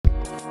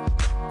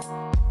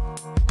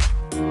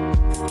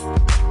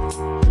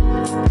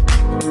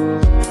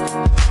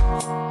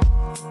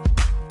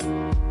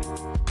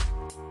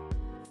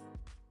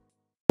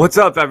What's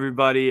up,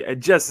 everybody?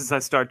 And just as I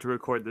start to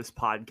record this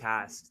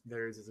podcast,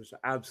 there's this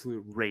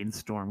absolute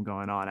rainstorm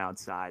going on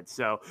outside.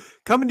 So,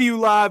 coming to you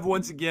live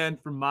once again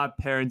from my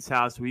parents'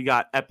 house, we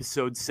got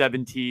episode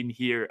 17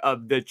 here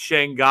of the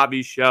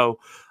Changavi show.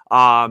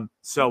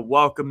 So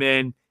welcome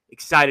in.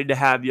 Excited to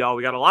have y'all.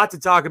 We got a lot to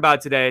talk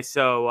about today,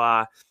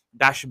 so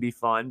that should be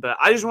fun. But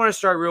I just want to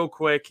start real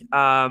quick,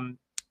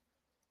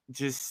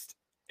 just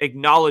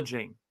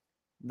acknowledging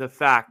the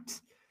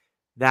fact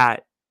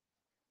that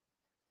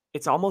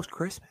it's almost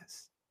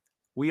Christmas.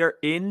 We are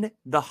in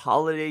the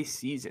holiday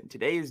season.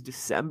 Today is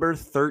December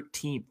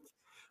 13th,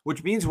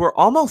 which means we're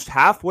almost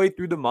halfway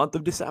through the month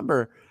of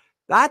December.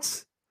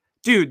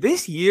 Dude,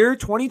 this year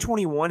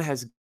 2021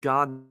 has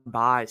gone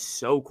by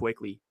so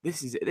quickly.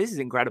 This is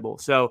incredible.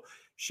 So,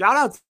 shout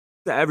out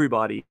to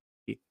everybody.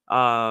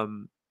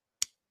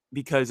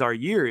 Because our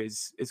year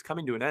is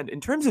coming to an end. In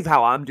terms of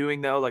how I'm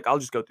doing, though, I'll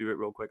just go through it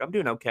real quick. I'm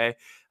doing okay.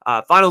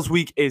 Finals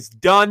week is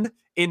done,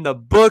 in the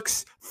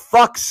books.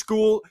 Fuck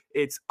school.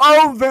 It's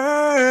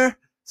over.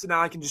 So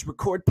now I can just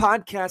record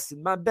podcasts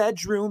in my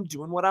bedroom,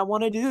 doing what I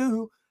want to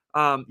do.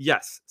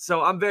 Yes.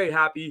 So I'm very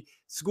happy.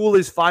 School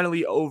is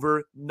finally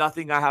over.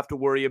 Nothing I have to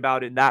worry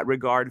about in that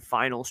regard.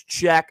 Finals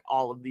check.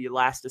 All of the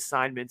last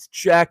assignments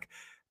check.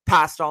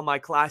 Passed all my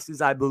classes,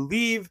 I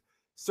believe.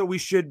 So we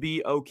should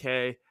be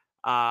okay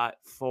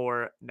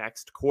for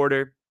next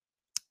quarter.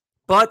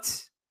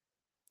 But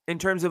in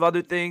terms of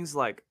other things,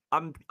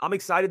 I'm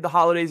excited the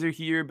holidays are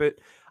here, but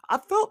I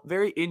felt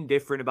very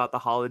indifferent about the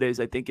holidays,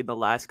 I think, in the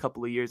last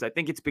couple of years. I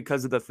think it's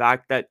because of the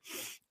fact that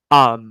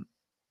the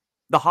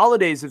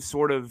holidays have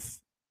sort of,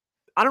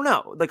 I don't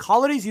know,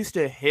 holidays used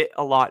to hit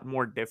a lot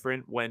more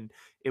different when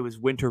it was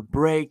winter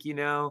break,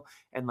 and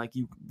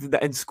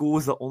school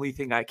was the only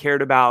thing I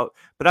cared about.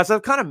 But as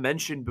I've kind of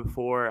mentioned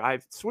before, I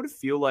sort of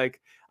feel like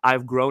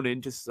I've grown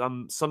into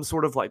some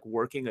sort of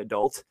working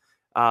adult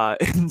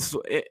in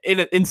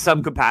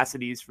some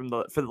capacities for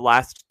the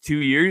last 2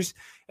 years.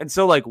 And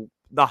so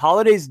the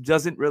holidays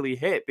doesn't really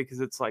hit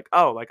because it's I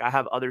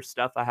have other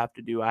stuff I have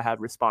to do. I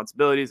have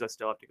responsibilities. I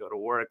still have to go to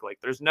work.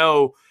 There's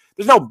no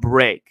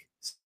break,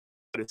 so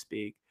to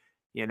speak,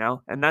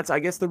 and that's, I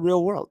guess, the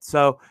real world.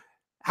 So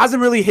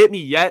hasn't really hit me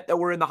yet that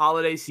we're in the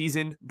holiday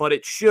season, but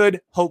it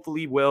should,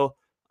 hopefully will,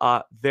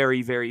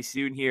 very, very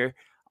soon here.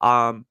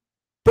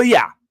 But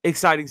yeah,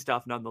 exciting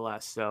stuff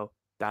nonetheless. So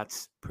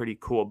that's pretty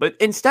cool. But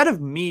instead of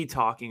me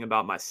talking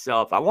about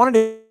myself, I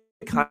wanted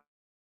to kind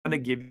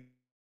of give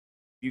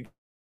you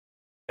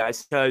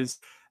guys, because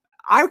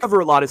I cover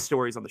a lot of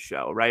stories on the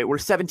show, right? We're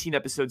 17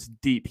 episodes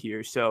deep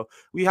here, so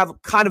we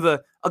have kind of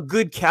a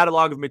good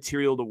catalog of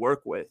material to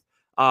work with.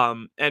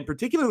 And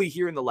particularly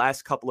here in the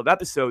last couple of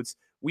episodes,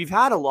 we've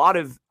had a lot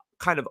of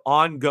kind of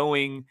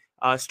ongoing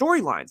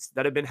storylines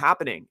that have been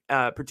happening,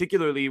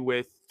 particularly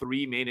with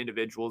three main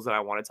individuals that I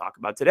want to talk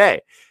about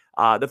today.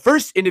 The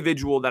first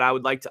individual that I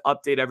would like to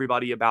update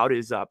everybody about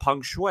is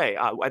Peng Shui.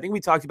 I think we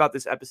talked about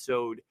this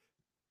episode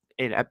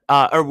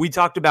we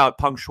talked about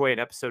Peng Shui in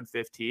episode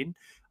 15.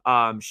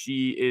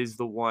 She is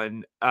the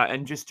one,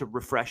 and just to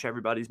refresh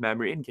everybody's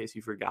memory in case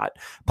you forgot,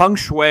 Peng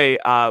Shui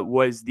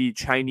was the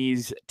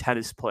Chinese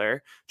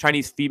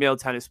female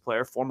tennis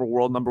player, former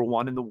world number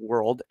one in the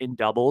world in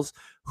doubles,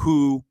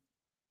 who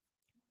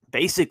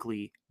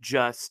basically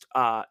just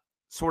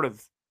sort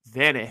of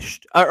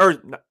vanished.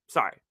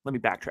 Sorry, let me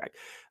backtrack.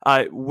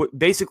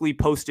 Basically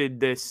posted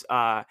this,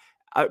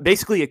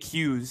 basically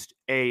accused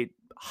a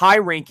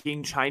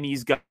high-ranking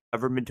Chinese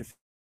government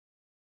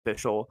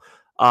official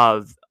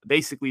of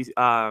basically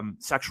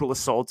sexual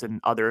assault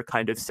and other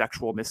kind of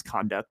sexual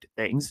misconduct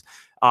things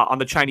on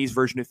the Chinese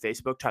version of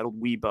Facebook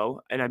titled Weibo.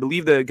 And I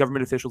believe the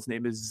government official's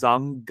name is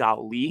Zhang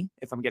Gaoli,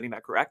 if I'm getting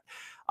that correct.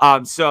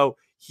 So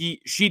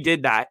she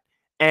did that.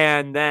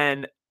 And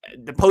then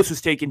the post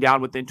was taken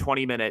down within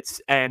 20 minutes.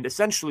 And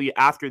essentially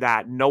after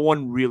that, no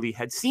one really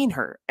had seen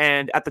her.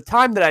 And at the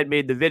time that I'd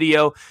made the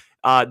video,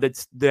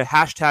 that's the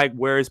hashtag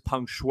Where's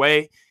Peng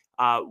Shui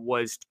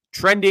was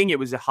trending. It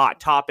was a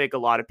hot topic. A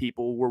lot of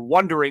people were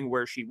wondering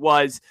where she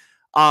was.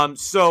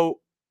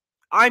 So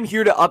I'm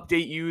here to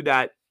update you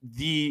that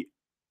the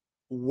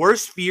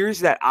worst fears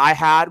that I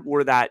had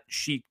were that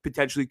she could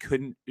potentially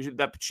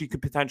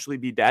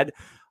be dead,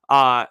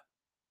 are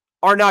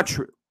not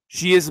true.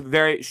 She is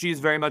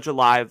very much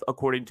alive,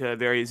 according to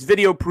various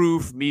video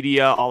proof,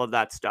 media, all of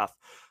that stuff.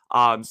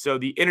 So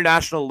the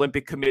International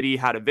Olympic Committee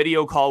had a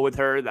video call with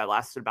her that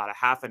lasted about a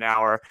half an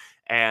hour.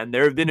 And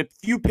there have been a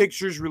few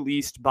pictures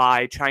released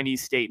by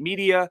Chinese state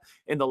media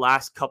in the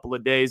last couple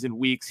of days and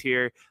weeks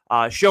here,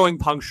 showing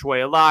Peng Shui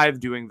alive,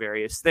 doing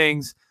various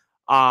things.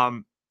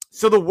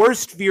 So the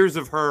worst fears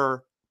of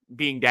her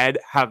being dead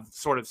have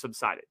sort of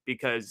subsided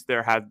because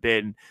there have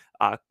been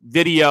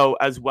video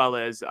as well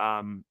as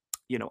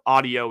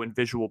audio and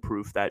visual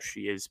proof that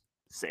she is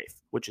safe,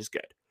 which is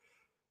good.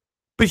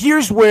 But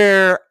here's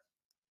where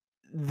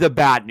the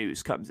bad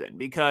news comes in,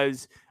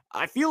 because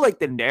I feel like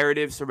the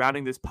narrative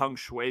surrounding this Peng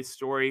Shui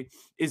story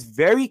is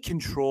very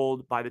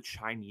controlled by the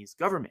Chinese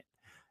government.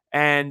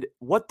 And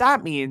what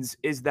that means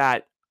is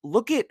that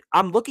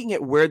I'm looking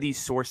at where these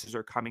sources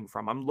are coming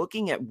from. I'm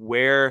looking at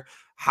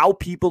how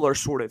people are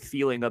sort of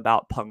feeling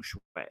about Peng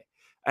Shui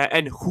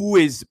and who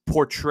is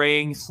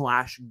portraying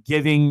slash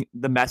giving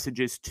the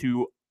messages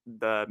to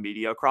the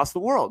media across the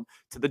world,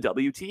 to the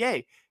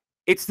WTA.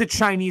 It's the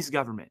Chinese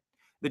government.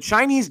 The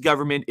Chinese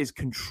government is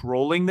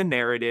controlling the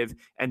narrative,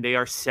 and they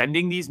are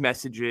sending these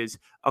messages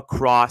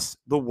across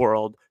the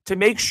world to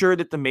make sure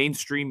that the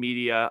mainstream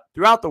media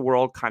throughout the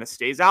world kind of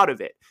stays out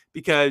of it,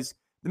 because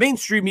the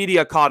mainstream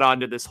media caught on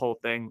to this whole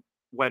thing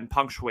when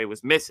Peng Shui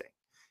was missing.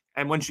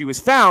 And when she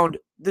was found,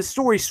 the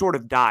story sort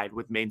of died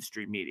with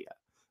mainstream media.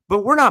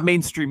 But we're not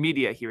mainstream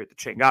media here at the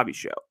Changavi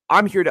Show.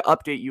 I'm here to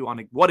update you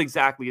on what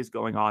exactly is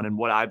going on and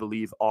what I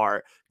believe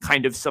are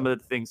kind of some of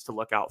the things to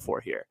look out for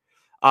here.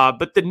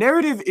 But the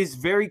narrative is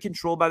very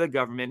controlled by the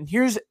government. And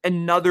here's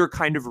another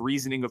kind of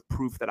reasoning of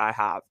proof that I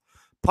have.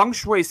 Peng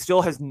Shui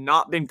still has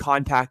not been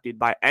contacted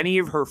by any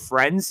of her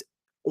friends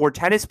or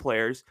tennis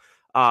players,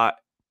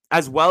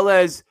 as well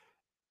as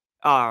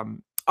let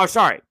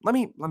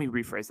me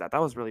rephrase that.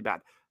 That was really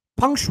bad.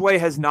 Peng Shui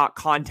has not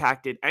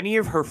contacted any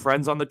of her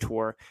friends on the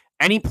tour,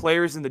 any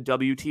players in the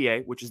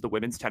WTA, which is the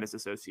Women's Tennis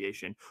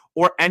Association,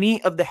 or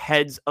any of the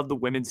heads of the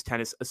Women's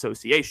Tennis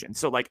Association.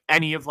 So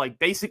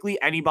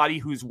basically anybody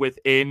who's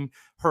within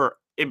her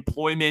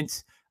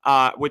employment,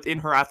 within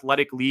her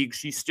athletic league.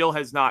 She still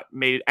has not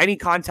made any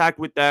contact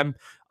with them,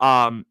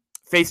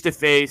 face to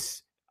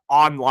face,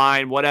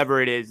 online,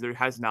 whatever it is. There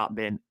has not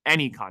been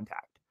any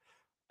contact.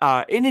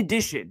 In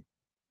addition,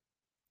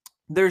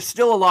 there's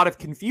still a lot of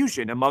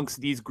confusion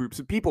amongst these groups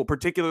of people,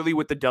 particularly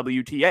with the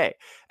WTA.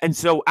 And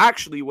so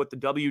actually what the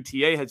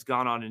WTA has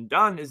gone on and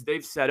done is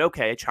they've said,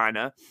 okay,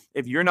 China,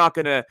 if you're not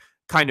going to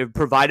kind of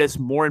provide us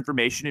more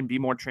information and be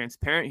more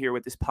transparent here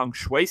with this Peng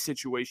Shui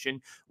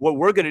situation, what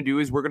we're going to do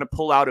is we're going to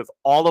pull out of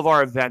all of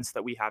our events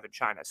that we have in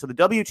China. So the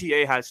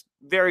WTA has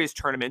various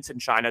tournaments in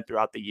China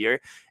throughout the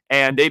year,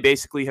 and they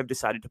basically have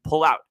decided to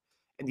pull out.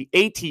 And the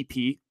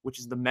ATP, which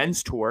is the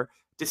men's tour,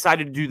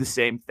 decided to do the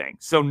same thing.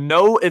 So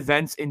no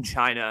events in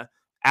China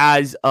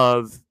as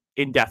of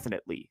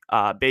indefinitely,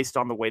 based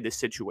on the way this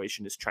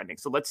situation is trending.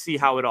 So let's see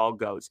how it all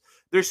goes.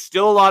 There's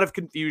still a lot of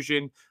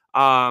confusion.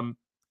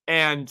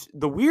 And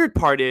the weird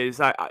part is,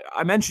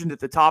 I mentioned at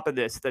the top of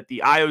this that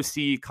the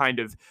IOC kind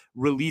of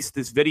released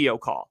this video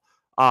call.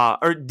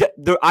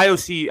 The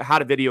IOC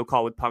had a video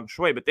call with Peng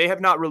Shui, but they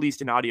have not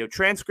released an audio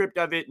transcript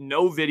of it.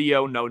 No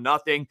video, no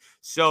nothing.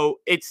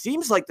 So it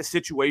seems like the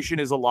situation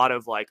is a lot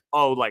of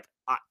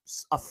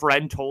a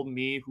friend told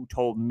me who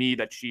told me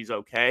that she's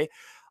okay.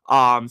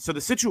 So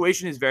the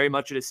situation is very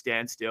much at a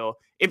standstill.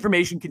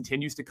 Information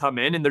continues to come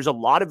in, and there's a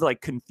lot of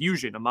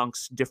confusion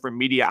amongst different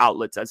media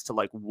outlets as to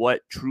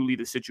what truly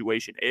the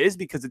situation is,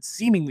 because it's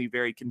seemingly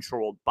very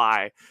controlled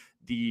by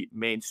the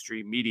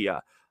mainstream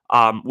media.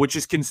 Which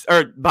is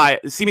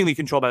seemingly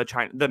controlled by the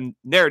China. The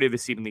narrative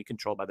is seemingly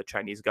controlled by the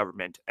Chinese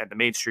government, and the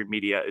mainstream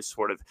media is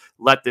sort of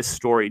let this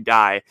story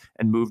die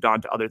and moved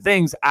on to other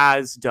things,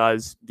 as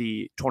does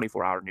the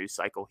 24-hour news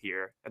cycle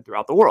here and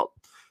throughout the world.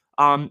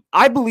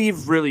 I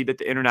believe really that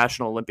the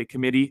International Olympic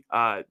Committee,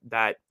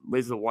 that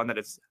is the one that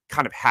has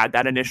kind of had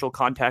that initial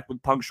contact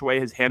with Peng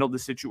Shui, has handled the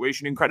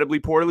situation incredibly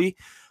poorly,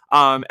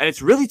 and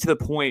it's really to the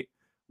point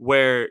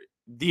where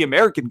the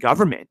American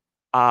government.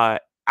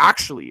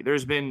 Actually,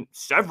 there's been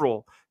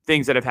several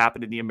things that have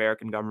happened in the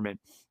American government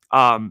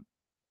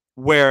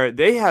where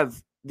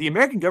the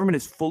American government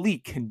has fully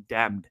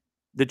condemned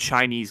the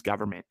Chinese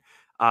government.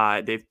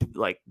 They've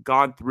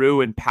gone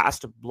through and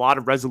passed a lot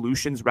of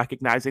resolutions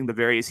recognizing the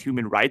various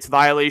human rights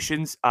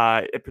violations,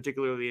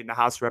 particularly in the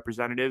House of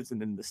Representatives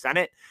and in the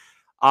Senate.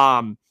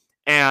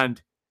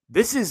 And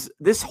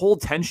this whole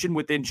tension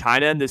within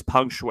China and this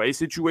Peng Shui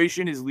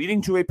situation is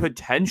leading to a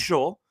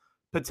potential.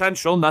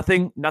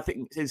 Nothing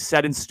is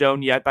set in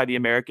stone yet by the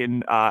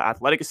American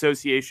athletic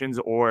associations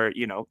or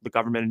the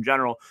government in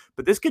general,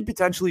 but this could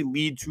potentially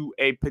lead to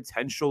a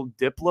potential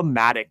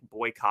diplomatic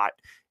boycott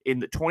in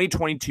the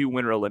 2022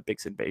 Winter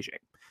Olympics in Beijing.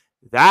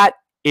 That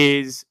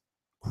is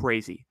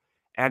crazy.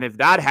 And if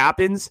that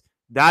happens,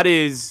 that's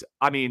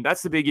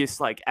the biggest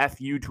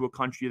FU to a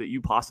country that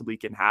you possibly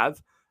can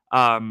have.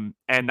 And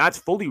that's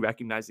fully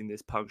recognizing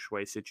this Peng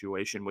Shui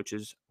situation, which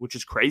is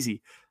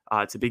crazy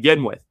to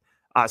begin with.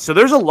 So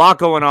there's a lot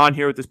going on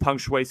here with this Peng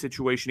Shui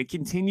situation. It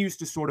continues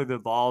to sort of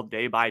evolve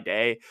day by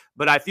day,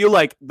 but I feel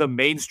like the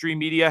mainstream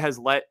media has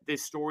let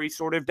this story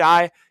sort of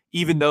die,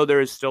 even though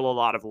there is still a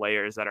lot of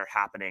layers that are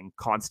happening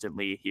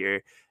constantly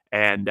here.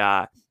 And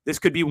this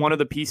could be one of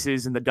the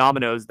pieces in the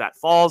dominoes that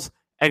falls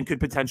and could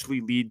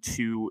potentially lead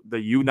to the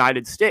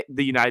United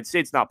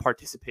States not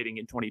participating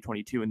in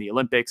 2022 in the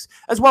Olympics,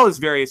 as well as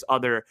various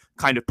other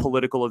kind of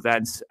political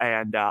events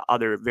and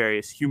other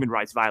various human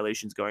rights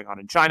violations going on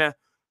in China.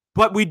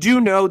 But we do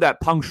know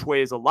that Peng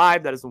Shui is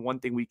alive. That is the one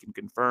thing we can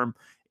confirm.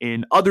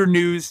 In other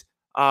news,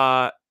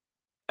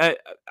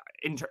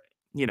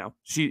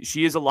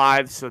 she is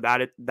alive, so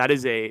that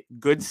is a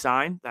good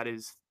sign. That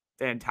is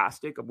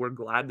fantastic. We're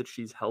glad that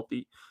she's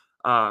healthy.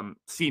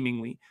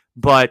 seemingly.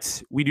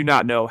 But we do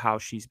not know how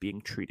she's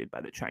being treated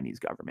by the Chinese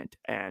government.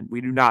 And we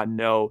do not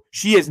know.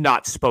 She has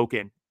not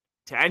spoken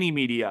to any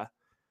media.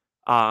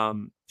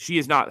 She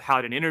has not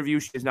had an interview.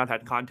 She has not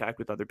had contact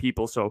with other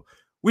people. So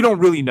we don't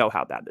really know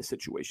how bad the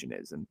situation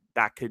is. And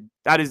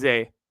that is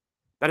a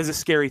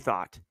scary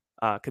thought,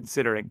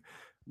 considering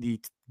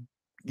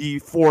the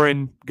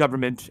foreign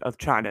government of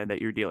China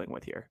that you're dealing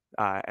with here,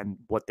 and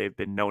what they've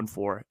been known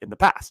for in the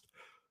past.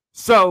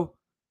 So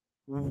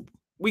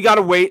we got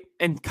to wait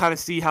and kind of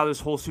see how this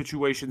whole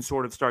situation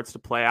sort of starts to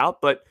play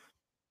out. But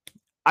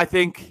I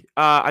think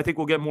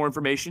we'll get more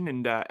information,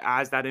 and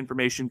as that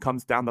information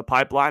comes down the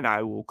pipeline,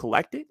 I will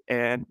collect it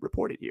and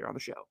report it here on the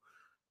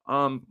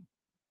show.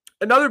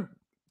 Another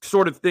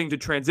sort of thing to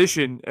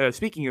transition.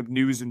 Speaking of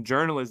news and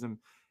journalism,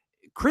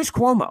 Chris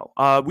Cuomo.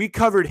 We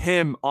covered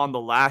him on the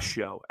last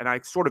show, and I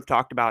sort of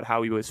talked about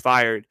how he was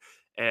fired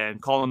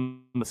and call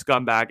him a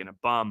scumbag and a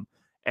bum,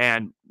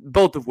 and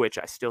both of which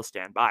I still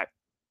stand by.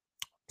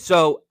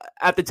 So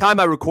at the time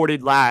I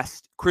recorded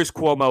last, Chris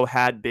Cuomo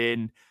had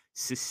been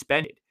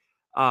suspended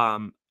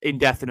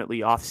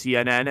indefinitely off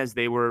CNN as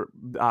they were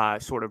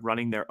sort of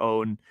running their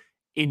own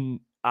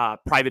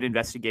private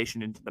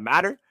investigation into the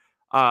matter.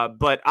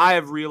 But I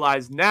have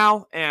realized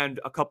now, and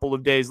a couple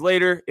of days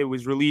later, it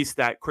was released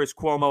that Chris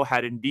Cuomo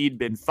had indeed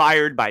been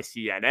fired by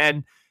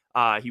CNN.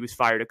 He was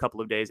fired a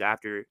couple of days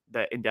after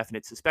the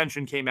indefinite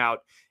suspension came out,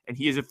 and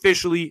he has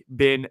officially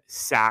been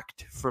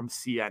sacked from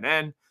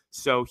CNN.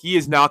 So he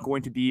is not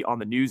going to be on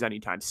the news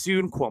anytime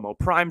soon. Cuomo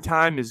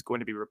Primetime is going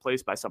to be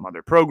replaced by some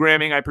other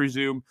programming, I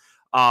presume.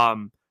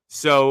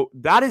 So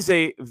that is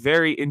a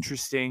very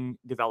interesting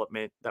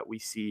development that we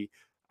see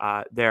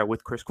there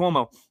with Chris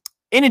Cuomo.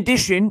 In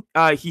addition,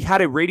 he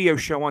had a radio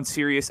show on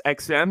Sirius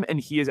XM, and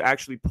he is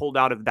actually pulled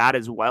out of that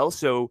as well.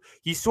 So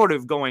he's sort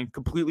of going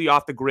completely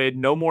off the grid.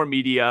 No more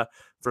media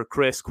for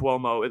Chris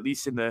Cuomo, at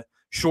least in the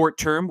short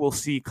term. We'll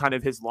see kind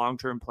of his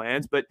long-term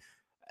plans. But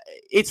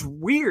it's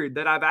weird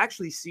that I've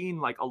actually seen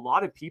like a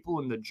lot of people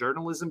in the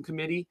journalism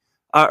community,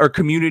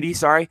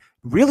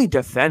 really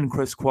defend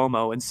Chris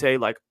Cuomo and say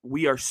like,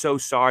 we are so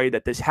sorry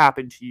that this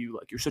happened to you.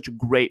 Like, you're such a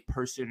great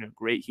person, a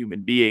great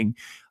human being.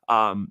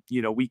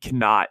 We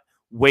cannot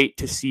wait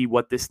to see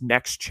what this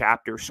next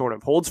chapter sort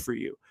of holds for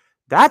you.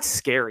 That's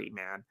scary,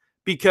 man,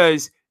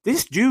 because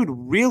this dude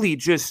really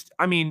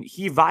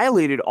he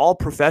violated all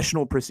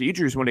professional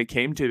procedures when it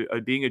came to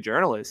being a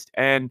journalist.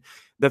 And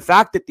the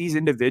fact that these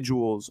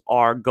individuals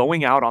are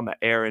going out on the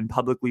air and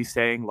publicly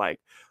saying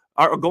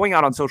are going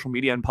out on social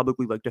media and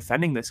publicly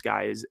defending this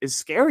guy is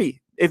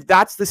scary. If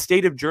that's the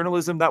state of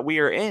journalism that we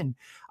are in,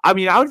 I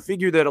would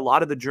figure that a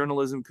lot of the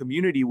journalism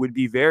community would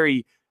be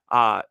very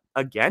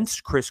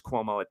against Chris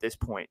Cuomo at this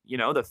point.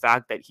 The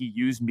fact that he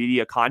used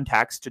media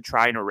contacts to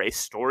try and erase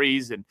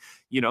stories and,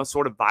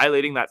 sort of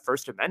violating that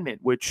First Amendment,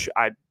 which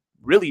I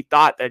really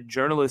thought that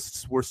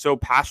journalists were so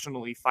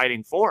passionately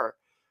fighting for.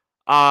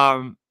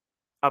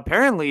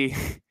 Apparently,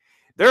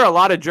 there are a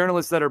lot of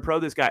journalists that are pro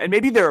this guy, and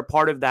maybe they're a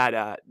part of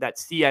that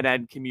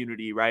CNN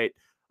community, right?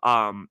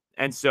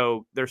 And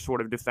so they're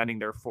sort of defending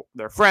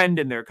their friend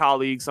and their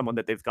colleague, someone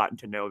that they've gotten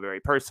to know very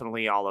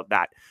personally, all of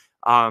that.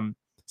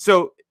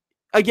 So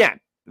again,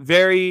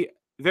 very,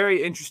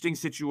 very interesting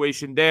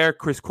situation there.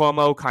 Chris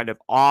Cuomo kind of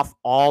off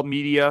all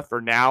media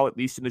for now, at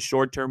least in the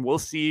short term. We'll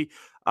see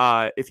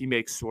if he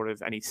makes sort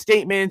of any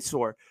statements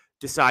or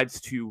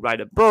decides to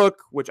write a book,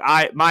 which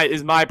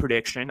is my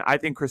prediction. I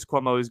think Chris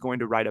Cuomo is going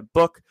to write a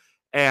book,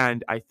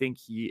 and I think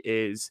he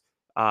is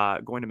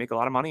going to make a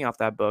lot of money off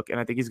that book, and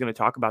I think he's going to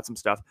talk about some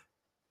stuff.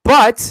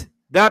 But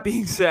that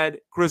being said,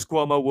 Chris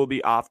Cuomo will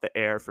be off the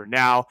air for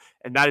now,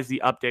 and that is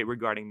the update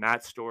regarding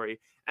that story.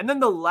 And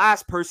then the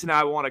last person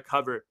I want to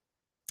cover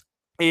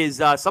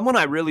is someone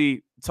I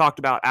really talked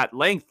about at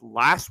length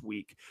last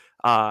week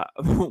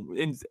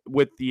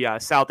with the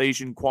South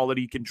Asian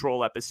Quality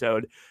Control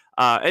episode.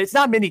 It's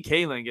not Minnie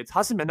Kaling, it's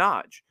Hasan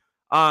Minhaj.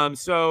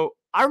 So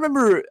I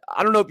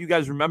don't know if you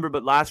guys remember,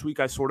 but last week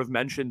I sort of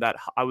mentioned that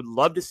I would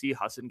love to see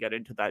Hasan get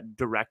into that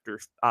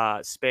director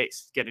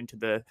space, get into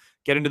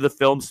the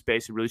film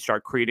space and really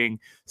start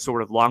creating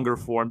sort of longer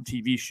form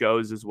TV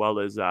shows as well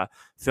as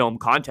film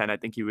content. I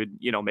think he would,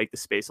 make the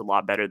space a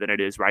lot better than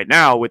it is right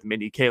now with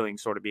Minnie Kaling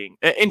sort of being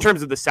in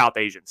terms of the South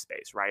Asian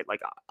space, right?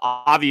 Like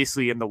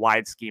obviously in the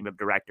wide scheme of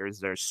directors,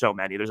 there's so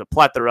many. There's a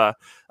plethora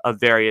of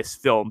various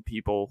film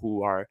people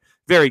who are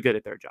very good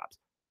at their jobs.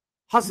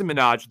 Hasan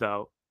Minhaj,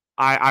 though,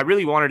 I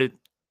really wanted to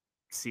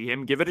see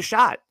him give it a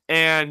shot.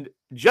 And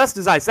just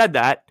as I said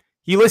that,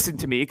 he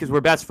listened to me because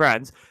we're best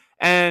friends.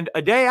 And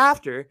a day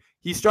after,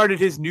 he started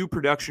his new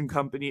production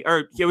company,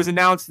 or it was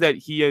announced that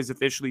he has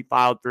officially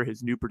filed for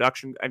his new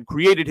production and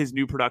created his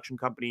new production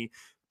company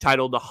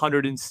titled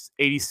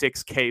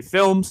 186K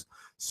Films.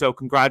 So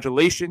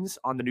congratulations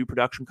on the new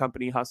production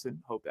company, Hasan.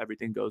 Hope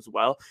everything goes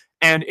well.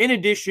 And in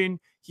addition,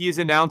 he has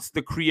announced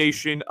the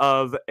creation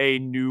of a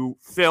new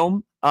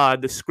film.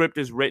 The script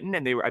is written,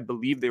 and I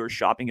believe they were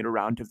shopping it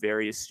around to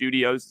various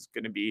studios. It's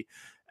going to be,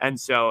 and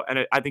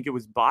I think it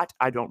was bought.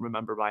 I don't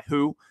remember by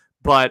who,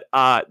 but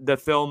the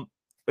film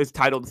is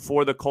titled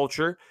For the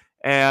Culture,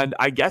 And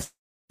I guess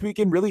we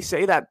can really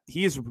say that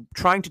he is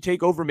trying to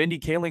take over Mindy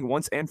Kaling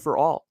once and for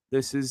all.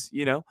 This is,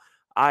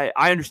 I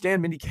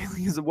understand Mindy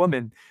Kaling is a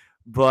woman,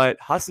 but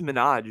Hassan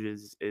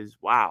Minaj is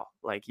wow.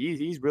 Like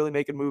he's really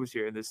making moves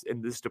here in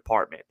this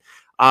department.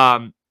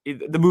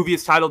 The movie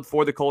is titled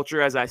For the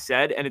Culture, as I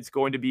said, and it's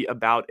going to be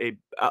about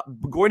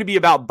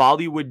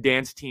Bollywood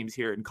dance teams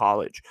here in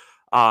college.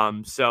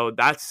 So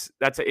that's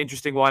an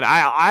interesting one.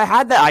 I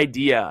had the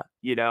idea,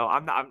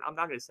 I'm not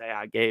gonna say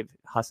I gave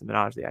Hassan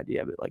Minaj the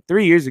idea, but like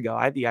 3 years ago,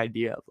 I had the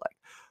idea of like,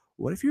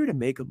 what if you were to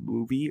make a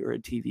movie or a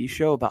TV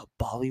show about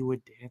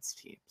Bollywood dance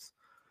teams?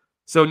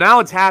 So now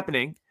it's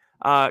happening.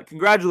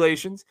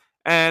 Congratulations.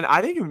 And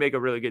I think it would make a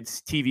really good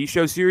TV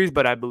show series,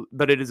 but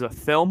it is a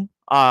film.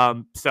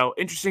 So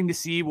interesting to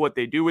see what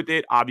they do with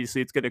it.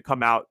 Obviously, it's going to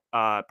come out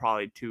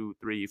probably 2,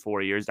 3,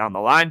 4 years down the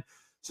line.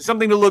 So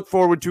something to look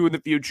forward to in the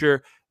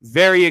future.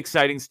 Very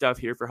exciting stuff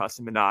here for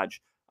Hassan Minaj.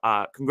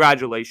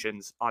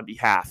 Congratulations on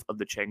behalf of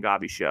the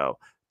Changavi show,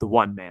 the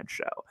one-man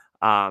show.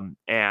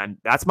 And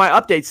that's my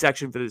update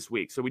section for this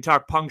week. So we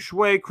talked Peng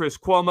Shui, Chris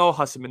Cuomo,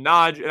 Hassan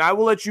Minaj, and I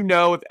will let you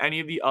know if any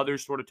of the other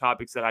sort of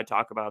topics that I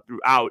talk about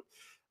throughout,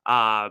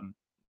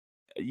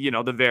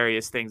 the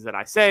various things that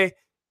I say,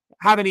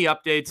 have any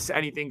updates,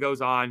 anything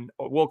goes on,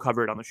 we'll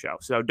cover it on the show.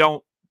 So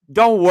don't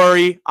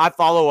worry. I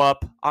follow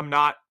up. I'm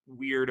not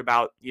weird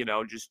about,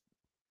 just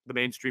the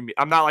mainstream.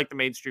 I'm not like the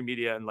mainstream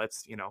media and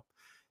lets,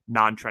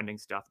 non-trending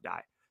stuff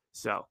die.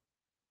 So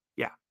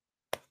yeah.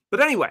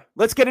 But anyway,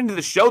 let's get into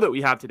the show that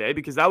we have today,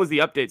 because that was the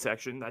update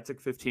section. That took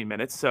 15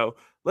 minutes. So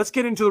let's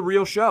get into the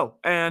real show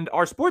and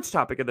our sports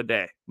topic of the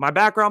day. My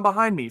background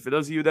behind me, for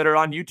those of you that are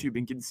on YouTube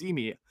and can see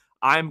me,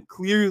 I'm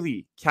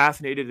clearly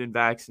caffeinated and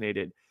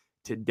vaccinated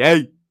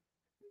today.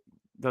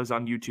 Those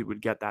on YouTube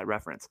would get that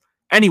reference.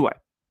 Anyway,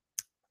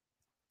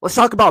 let's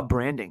talk about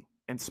branding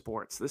and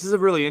sports. This is a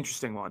really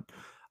interesting one.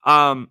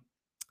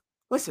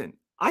 Listen,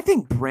 I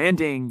think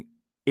branding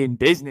in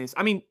business,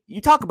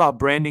 you talk about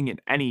branding in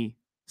any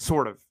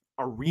sort of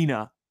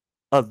arena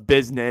of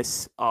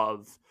business,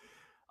 of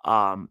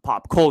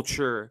pop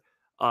culture,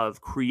 of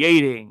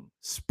creating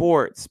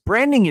sports.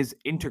 Branding is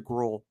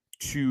integral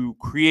to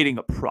creating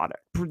a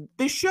product. For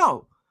this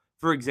show,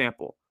 for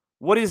example,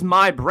 what is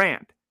my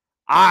brand?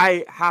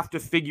 I have to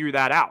figure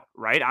that out,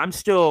 right? I'm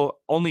still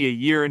only a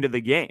year into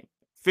the game,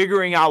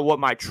 figuring out what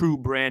my true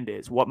brand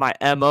is, what my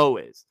MO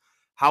is,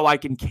 how I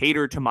can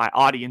cater to my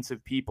audience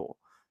of people.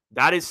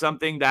 That is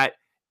something that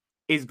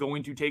is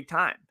going to take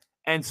time.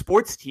 And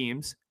sports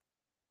teams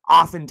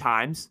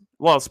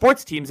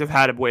sports teams have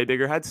had a way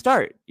bigger head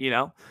start.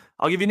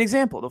 I'll give you an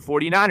example. The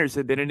 49ers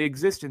have been in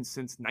existence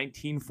since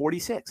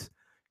 1946.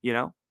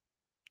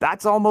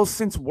 That's almost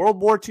since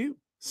World War II.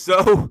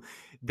 So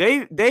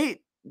they've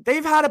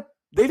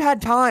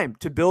had time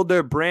to build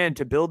their brand,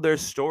 to build their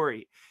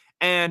story.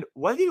 And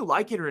whether you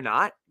like it or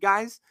not,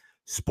 guys,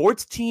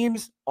 sports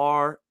teams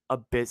are a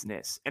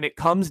business, and it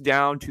comes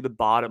down to the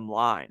bottom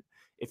line.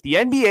 If the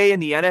NBA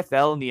and the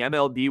NFL and the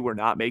MLB were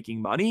not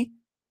making money,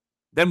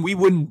 then we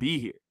wouldn't be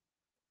here.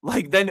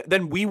 Like then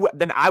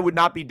I would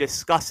not be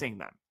discussing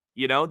them.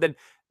 Then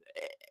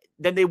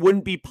they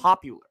wouldn't be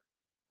popular.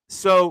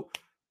 So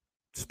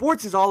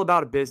sports is all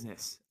about a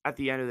business at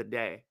the end of the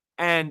day,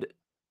 and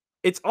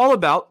it's all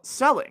about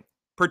selling,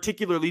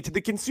 particularly to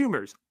the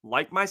consumers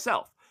like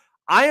myself.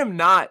 I am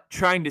not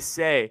trying to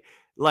say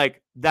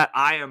like that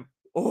I am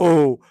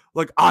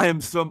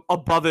some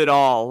above it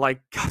all,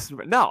 like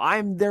customer. No, I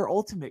am their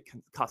ultimate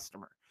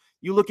customer.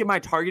 You look at my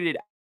targeted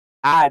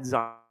ads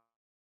on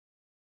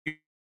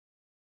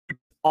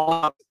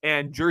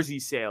and jersey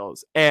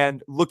sales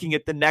and looking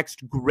at the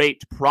next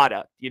great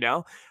product,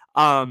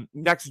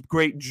 next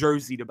great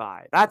jersey to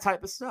buy, that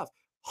type of stuff.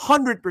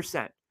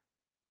 100%.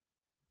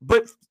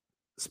 But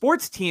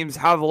sports teams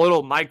have a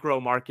little micro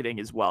marketing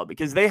as well,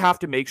 because they have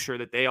to make sure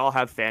that they all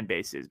have fan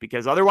bases,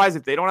 because otherwise,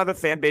 if they don't have a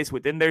fan base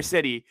within their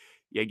city,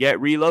 you get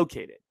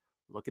relocated.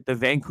 Look at the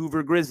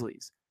Vancouver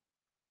Grizzlies.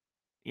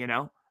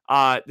 The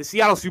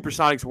Seattle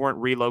Supersonics weren't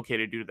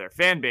relocated due to their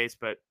fan base,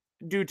 but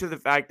due to the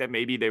fact that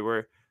maybe they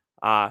were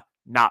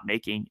not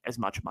making as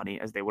much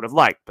money as they would have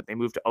liked, but they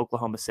moved to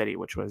Oklahoma City,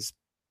 which was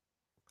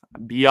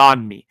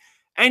beyond me.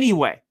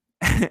 Anyway,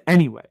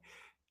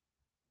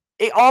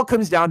 it all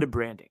comes down to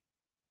branding.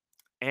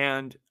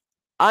 And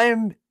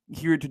I'm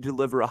here to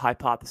deliver a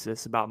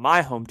hypothesis about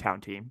my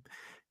hometown team,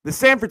 the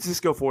San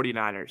Francisco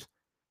 49ers.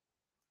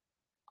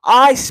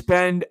 I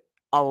spend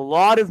a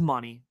lot of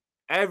money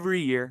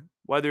every year,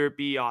 whether it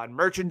be on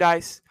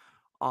merchandise,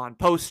 on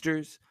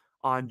posters,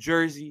 on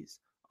jerseys,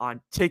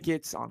 on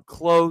tickets, on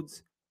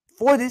clothes,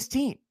 for this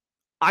team.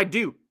 I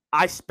do.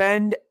 I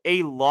spend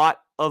a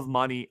lot of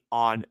money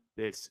on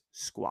this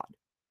squad.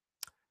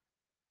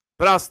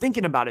 But I was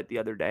thinking about it the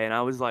other day, and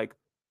I was like,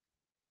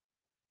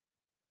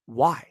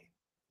 why?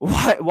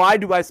 Why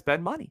do I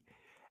spend money?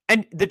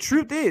 And the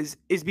truth is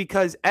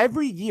because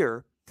every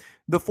year,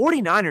 the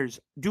 49ers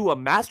do a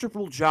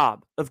masterful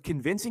job of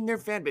convincing their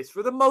fan base,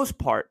 for the most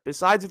part,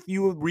 besides a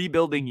few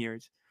rebuilding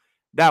years,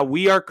 that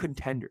we are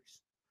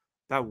contenders,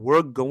 that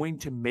we're going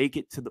to make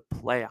it to the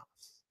playoffs,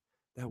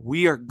 that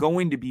we are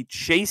going to be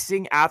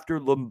chasing after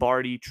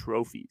Lombardi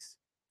trophies.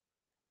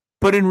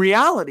 But in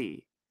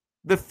reality,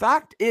 the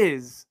fact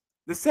is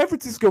the San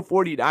Francisco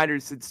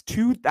 49ers since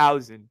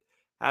 2000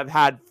 have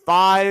had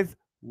 5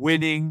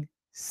 winning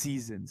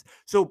seasons.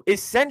 So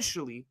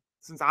essentially,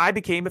 since I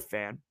became a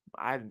fan,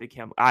 I didn't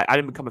become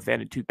a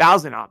fan in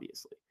 2000,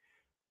 obviously.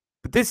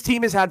 But this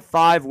team has had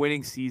 5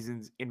 winning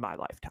seasons in my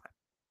lifetime.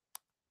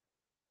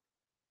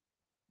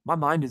 My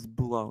mind is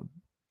blown.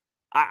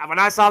 When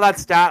I saw that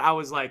stat, I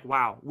was like,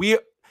 wow.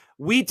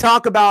 We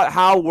talk about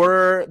how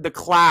we're the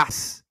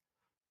class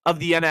of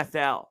the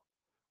NFL.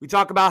 We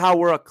talk about how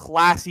we're a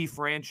classy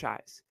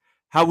franchise,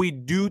 how we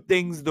do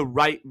things the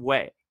right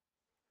way.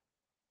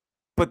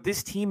 But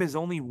this team has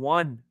only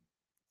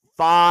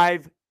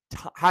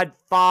had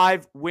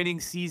 5 winning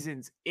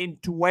seasons in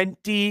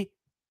 20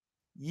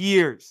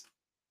 years.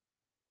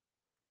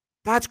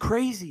 That's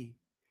crazy.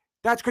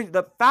 That's crazy.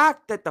 The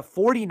fact that the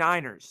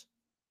 49ers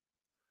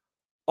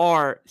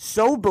are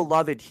so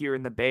beloved here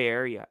in the Bay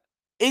Area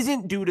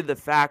isn't due to the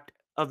fact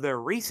of their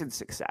recent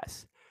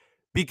success.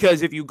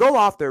 Because if you go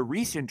off their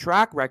recent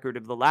track record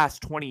of the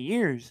last 20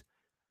 years,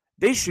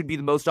 they should be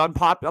amongst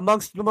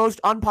the most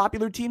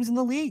unpopular teams in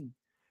the league.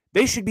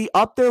 They should be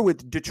up there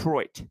with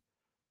Detroit,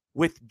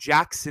 with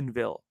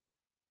Jacksonville,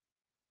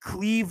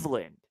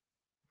 Cleveland.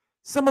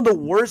 Some of the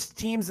worst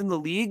teams in the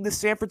league, the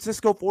San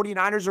Francisco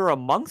 49ers are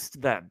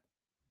amongst them.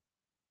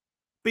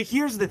 But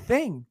here's the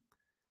thing.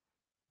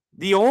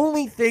 The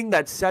only thing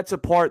that sets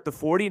apart the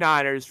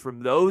 49ers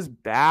from those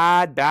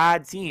bad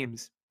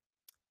teams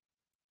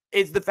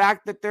is the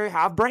fact that they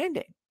have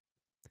branding.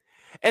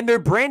 And their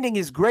branding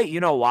is great. You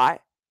know why?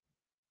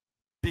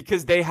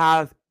 Because they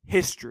have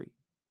history.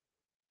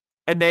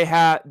 And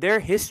their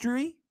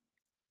history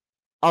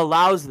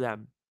allows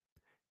them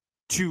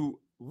to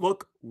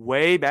look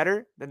way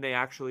better than they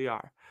actually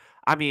are.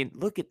 I mean,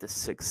 look at the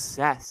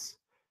success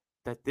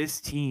that this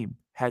team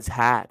has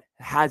had.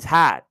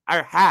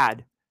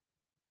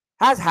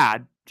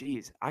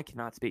 Geez, I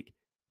cannot speak.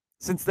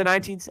 Since the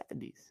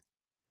 1970s.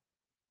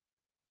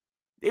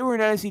 They were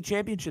in NFC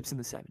championships in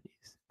the 70s.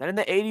 Then in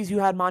the 80s, you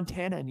had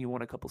Montana and you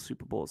won a couple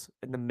Super Bowls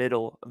in the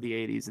middle of the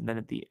 80s. And then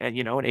at the end,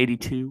 in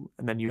 82.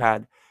 And then you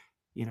had,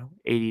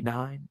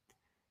 89,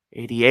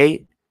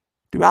 88.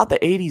 Throughout the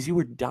 80s, you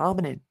were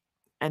dominant.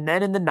 And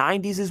then in the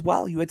 90s as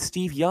well, you had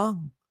Steve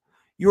Young.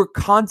 You were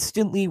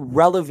constantly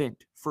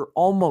relevant for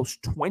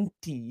almost 20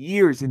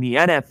 years in the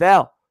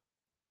NFL.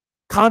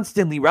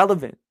 Constantly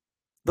relevant.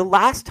 The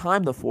last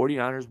time the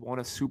 49ers won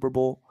a Super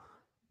Bowl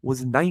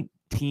was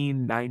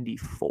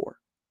 1994.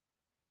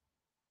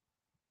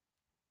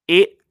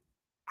 It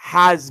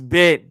has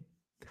been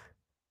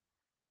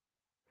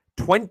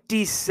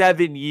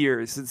 27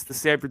 years since the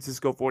San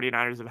Francisco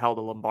 49ers have held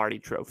a Lombardi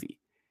trophy.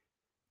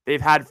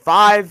 They've had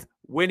 5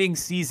 winning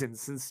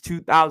seasons since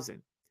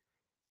 2000.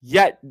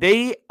 Yet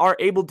they are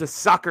able to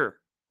sucker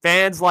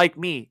fans like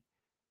me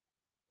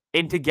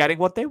into getting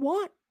what they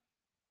want.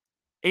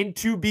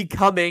 Into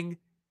becoming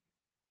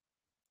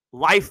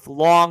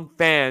lifelong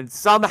fans,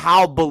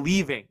 somehow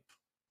believing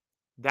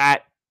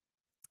that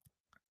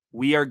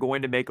we are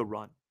going to make a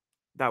run,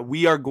 that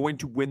we are going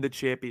to win the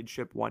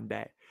championship one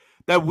day,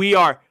 that we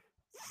are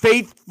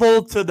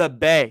faithful to the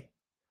Bay.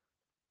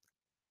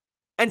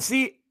 And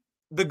see,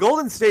 the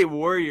Golden State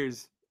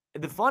Warriors,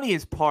 the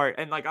funniest part,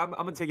 and I'm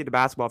going to take it to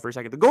basketball for a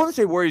second. The Golden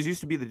State Warriors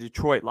used to be the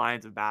Detroit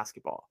Lions of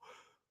basketball.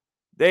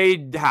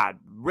 They had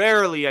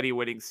rarely any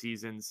winning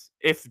seasons,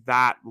 if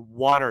that,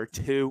 1 or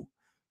 2.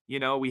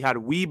 We had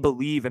We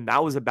Believe, and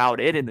that was about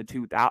it in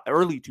the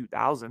early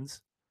 2000s.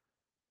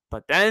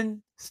 But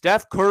then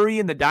Steph Curry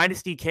and the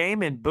dynasty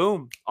came, and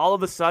boom, all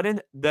of a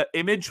sudden, the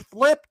image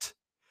flipped.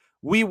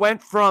 We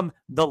went from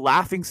the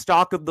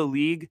laughingstock of the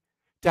league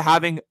to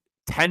having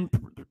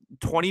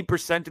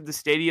 20% of the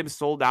stadium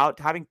sold out,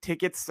 to having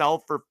tickets sell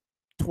for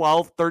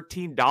 $12,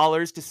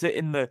 $13 to sit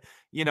in the,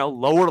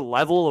 lower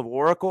level of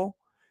Oracle,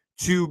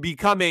 to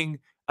becoming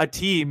a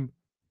team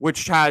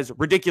which has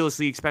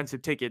ridiculously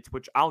expensive tickets,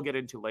 which I'll get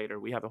into later.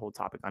 We have a whole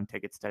topic on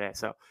tickets today.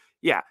 So,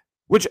 yeah,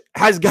 which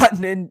has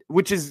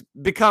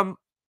become,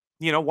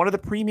 one of the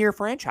premier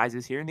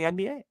franchises here in the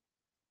NBA.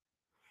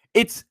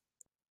 It's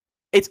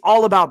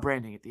all about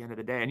branding at the end of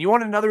the day. And you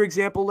want another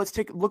example? Let's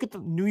take a look at the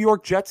New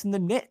York Jets and the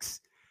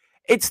Knicks.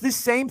 It's the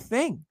same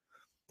thing.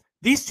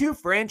 These two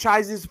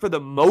franchises, for the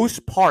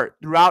most part,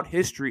 throughout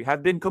history,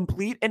 have been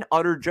complete and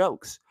utter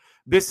jokes.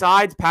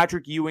 Besides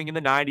Patrick Ewing in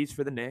the 90s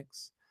for the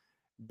Knicks,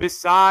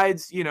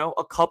 besides,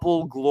 a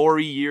couple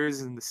glory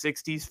years in the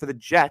 60s for the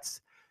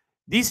Jets,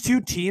 these two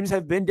teams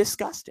have been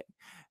disgusting.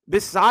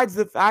 Besides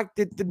the fact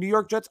that the New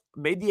York Jets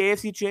made the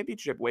AFC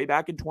Championship way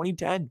back in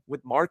 2010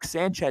 with Mark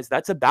Sanchez,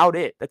 that's about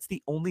it. That's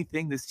the only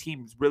thing this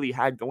team's really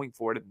had going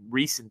for it in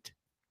recent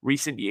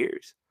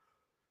years.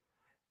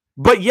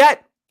 But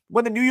yet,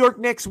 when the New York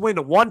Knicks win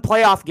one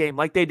playoff game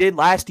like they did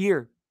last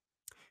year,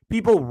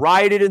 people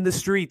rioted in the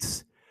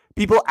streets.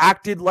 People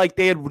acted like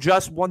they had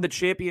just won the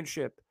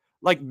championship,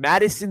 like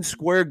Madison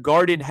Square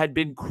Garden had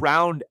been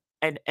crowned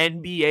an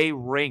NBA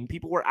ring.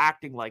 People were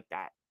acting like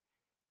that.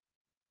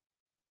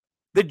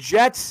 The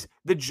Jets,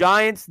 the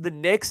Giants, the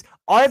Knicks,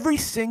 every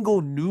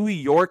single New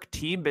York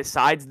team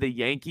besides the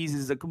Yankees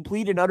is a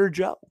complete and utter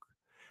joke.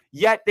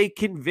 Yet they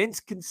convince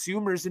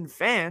consumers and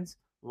fans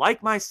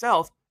like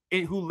myself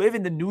who live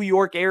in the New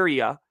York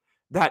area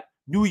that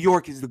New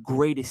York is the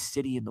greatest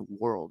city in the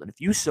world. And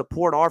if you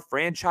support our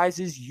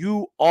franchises,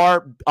 you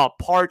are a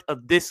part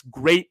of this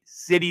great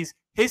city's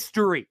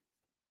history.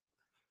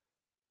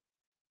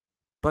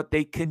 But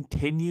they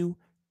continue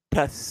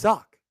to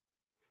suck.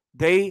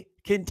 They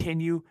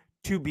continue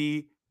to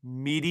be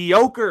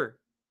mediocre.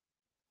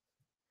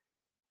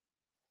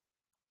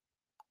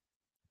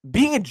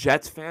 Being a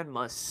Jets fan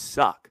must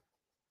suck.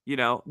 You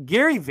know,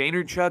 Gary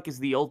Vaynerchuk is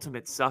the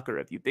ultimate sucker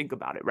if you think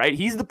about it, right?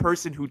 He's the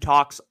person who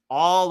talks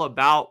all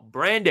about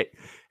branding.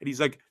 And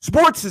he's like,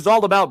 sports is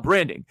all about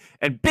branding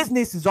and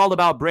business is all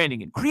about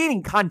branding and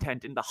creating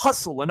content and the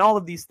hustle and all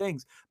of these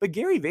things. But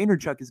Gary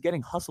Vaynerchuk is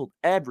getting hustled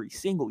every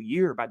single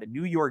year by the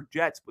New York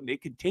Jets when they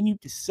continue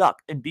to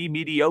suck and be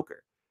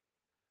mediocre.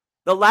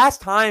 The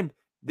last time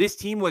this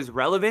team was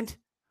relevant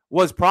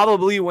was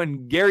probably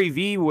when Gary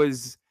V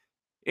was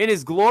in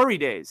his glory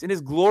days, in his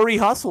glory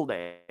hustle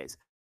days.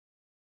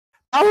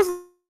 That was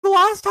the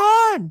last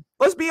time.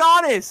 Let's be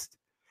honest.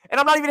 And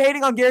I'm not even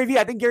hating on Gary Vee.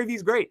 I think Gary Vee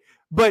is great.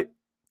 But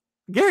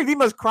Gary Vee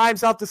must cry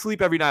himself to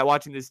sleep every night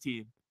watching this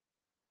team.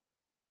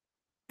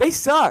 They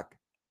suck.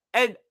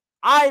 And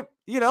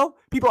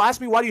people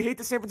ask me, why do you hate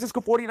the San Francisco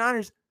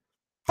 49ers?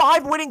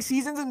 5 winning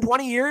seasons in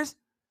 20 years?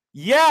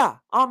 Yeah,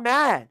 I'm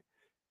mad.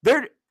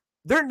 They're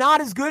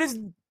not as good as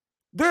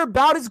they're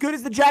about as good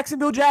as the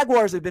Jacksonville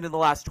Jaguars have been in the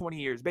last 20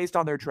 years based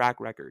on their track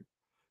record.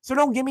 So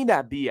don't give me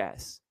that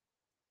BS.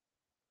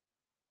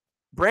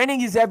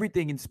 Branding is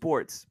everything in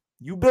sports.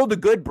 You build a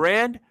good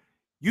brand,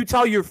 you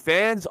tell your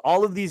fans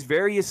all of these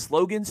various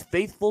slogans,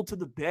 faithful to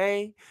the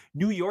Bay,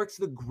 New York's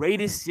the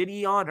greatest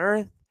city on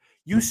earth.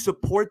 You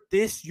support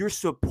this, you're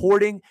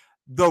supporting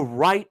the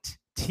right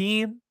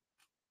team.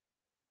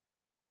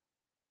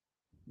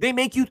 They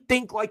make you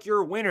think like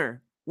you're a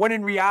winner, when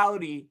in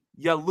reality,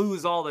 you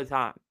lose all the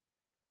time.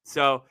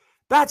 So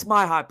that's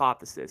my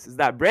hypothesis, is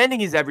that branding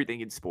is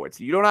everything in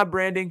sports. You don't have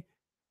branding,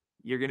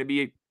 you're going to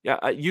be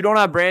you don't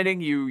have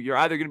branding, you're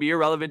either going to be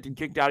irrelevant and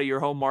kicked out of your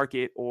home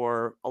market,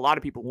 or a lot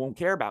of people won't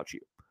care about you.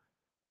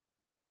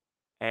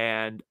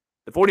 And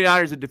the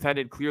 49ers have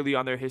depended clearly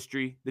on their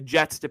history. The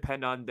Jets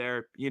depend on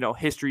their,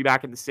 history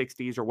back in the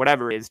 60s or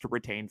whatever it is to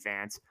retain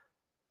fans.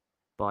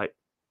 But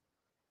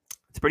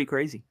it's pretty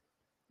crazy.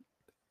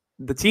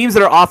 The teams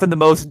that are often the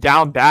most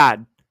down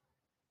bad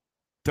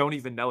don't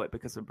even know it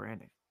because of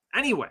branding.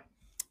 Anyway,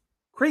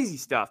 crazy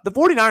stuff. The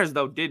 49ers,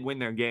 though, did win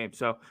their game.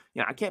 So,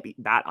 I can't be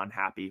that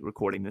unhappy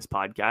recording this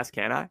podcast,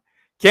 can I?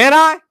 Can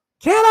I?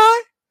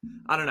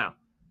 I don't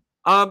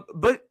know.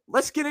 But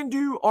let's get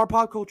into our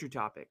pop culture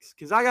topics,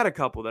 because I got a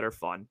couple that are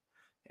fun.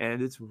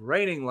 And it's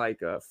raining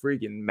like a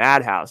freaking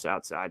madhouse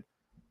outside.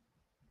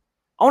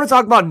 I want to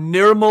talk about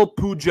Nirmal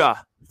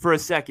Purja for a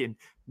second.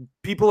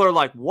 People are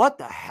like, what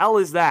the hell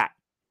is that?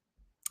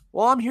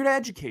 Well, I'm here to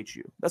educate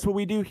you. That's what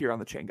we do here on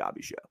the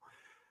Changavi show.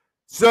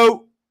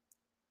 So,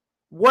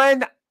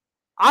 when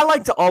I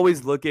like to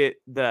always look at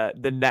the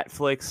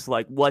Netflix,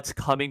 like what's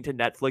coming to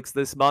Netflix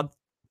this month,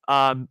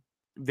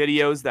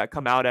 videos that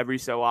come out every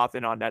so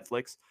often on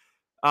Netflix,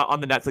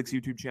 on the Netflix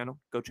YouTube channel.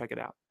 Go check it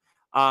out.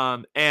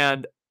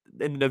 And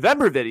in the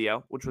November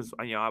video, which was,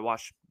 I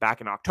watched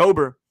back in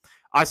October,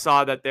 I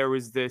saw that there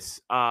was this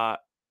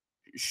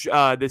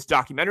this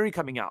documentary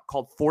coming out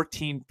called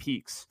 14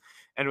 Peaks,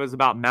 and it was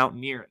about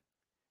mountaineering.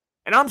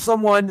 And I'm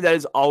someone that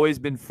has always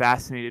been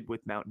fascinated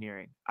with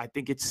mountaineering. I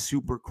think it's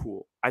super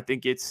cool. I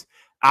think it's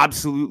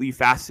absolutely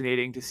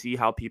fascinating to see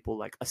how people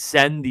like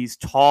ascend these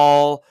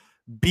tall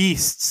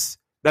beasts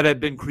that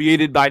have been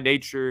created by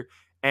nature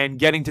and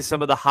getting to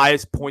some of the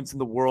highest points in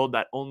the world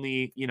that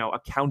only, a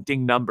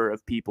counting number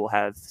of people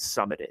have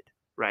summited,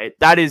 right?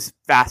 That is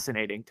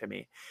fascinating to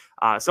me.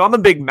 So I'm a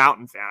big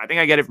mountain fan. I think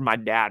I get it from my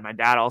dad. My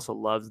dad also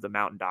loves the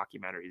mountain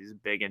documentaries. He's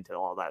big into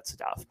all that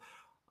stuff.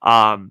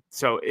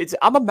 So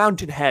I'm a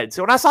mountain head.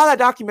 So when I saw that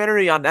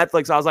documentary on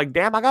Netflix, I was like,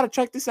 damn, I got to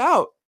check this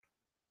out.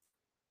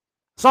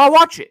 So I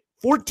watch it.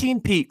 14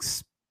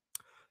 Peaks.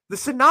 The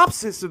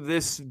synopsis of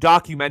this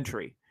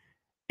documentary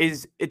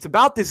is it's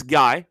about this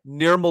guy,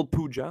 Nirmal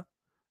Purja,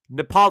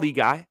 Nepali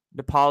guy.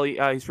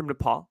 He's from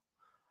Nepal.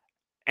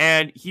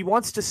 And he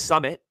wants to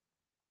summit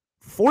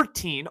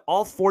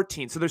all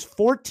 14. So there's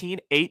 14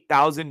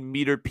 8,000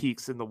 meter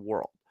peaks in the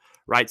world,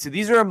 right? So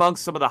these are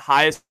amongst some of the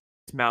highest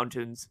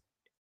mountains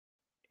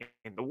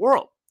in the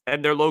world,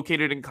 and they're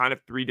located in kind of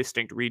 3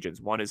 distinct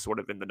regions. One is sort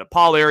of in the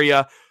Nepal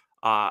area,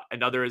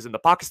 another is in the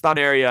Pakistan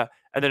area,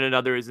 and then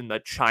another is in the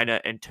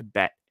China and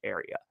Tibet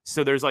area.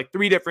 So there's like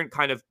 3 different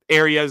kind of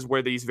areas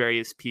where these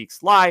various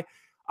peaks lie.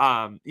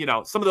 Some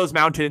of those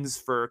mountains,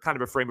 for kind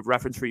of a frame of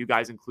reference for you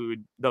guys,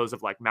 include those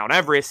of like Mount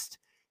Everest,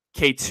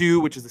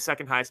 K2, which is the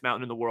 2nd highest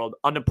mountain in the world,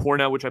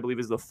 Annapurna, which I believe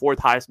is the 4th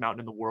highest mountain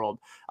in the world,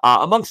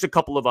 amongst a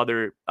couple of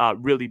other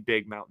really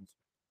big mountains.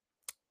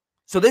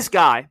 So this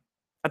guy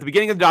at the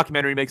beginning of the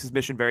documentary, he makes his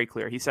mission very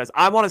clear. He says,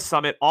 I want to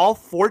summit all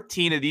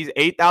 14 of these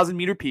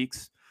 8,000-meter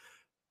peaks,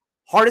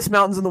 hardest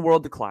mountains in the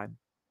world to climb,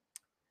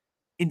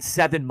 in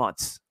 7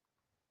 months.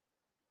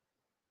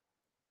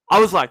 I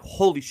was like,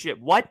 holy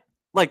shit, what?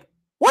 Like,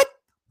 what?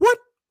 What?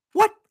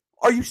 What?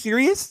 Are you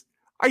serious?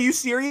 Are you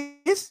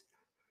serious?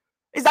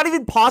 Is that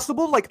even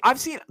possible? Like, I've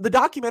seen the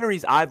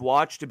documentaries I've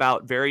watched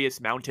about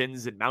various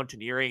mountains and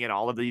mountaineering and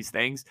all of these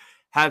things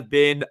have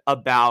been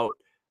about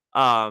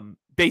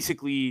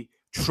basically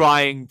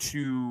trying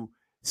to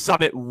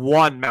summit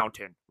one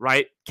mountain,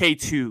 right?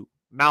 K2,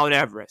 Mount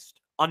Everest,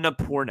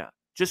 Annapurna,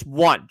 just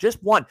one.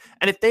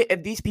 And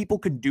if these people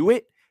can do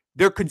it,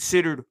 they're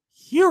considered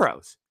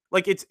heroes.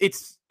 Like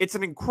it's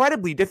an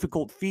incredibly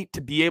difficult feat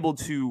to be able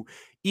to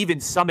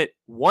even summit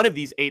one of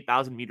these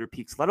 8,000-meter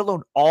peaks, let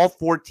alone all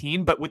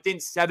 14, but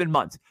within 7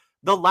 months.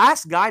 The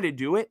last guy to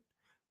do it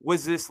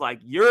was this like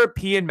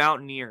European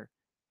mountaineer,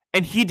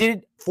 and he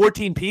did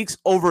 14 peaks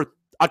over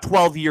a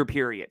 12-year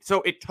period.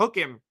 So it took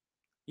him,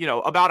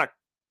 about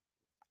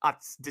a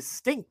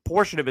distinct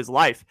portion of his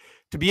life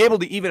to be able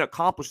to even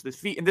accomplish this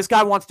feat. And this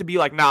guy wants to be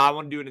like, nah, I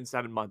want to do it in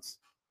 7 months.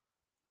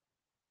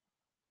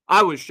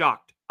 I was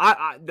shocked.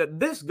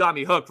 This got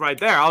me hooked right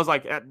there. I was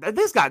like,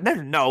 this guy,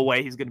 there's no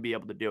way he's going to be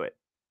able to do it.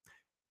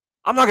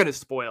 I'm not going to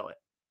spoil it.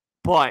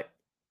 But,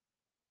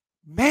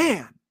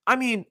 man, I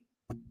mean,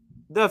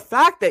 the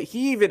fact that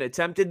he even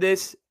attempted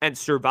this and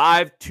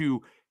survived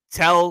to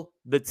tell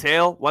the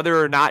tale, whether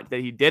or not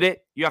that he did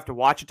it, you have to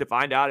watch it to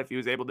find out if he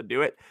was able to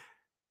do it.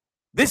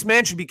 This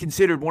man should be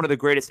considered one of the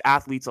greatest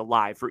athletes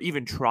alive for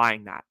even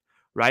trying that,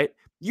 right?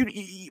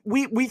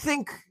 We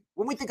think,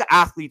 when we think of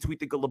athletes, we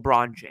think of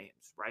LeBron James,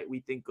 right? We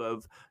think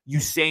of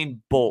Usain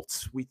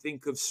Bolt. We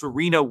think of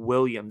Serena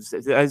Williams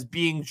as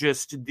being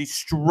just the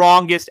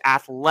strongest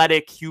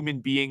athletic human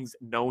beings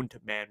known to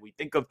man. We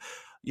think of,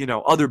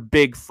 other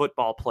big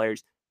football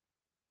players.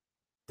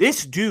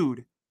 This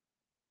dude,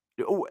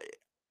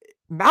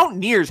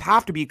 mountaineers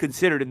have to be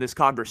considered in this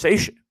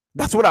conversation.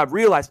 That's what I've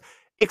realized.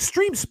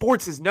 Extreme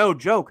sports is no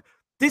joke.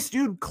 This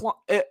dude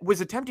was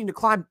attempting to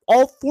climb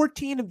all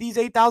 14 of these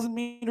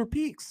 8,000-meter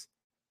peaks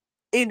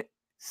in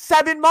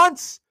 7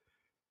 months.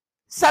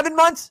 7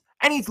 months,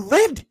 and he's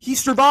lived. He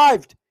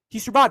survived.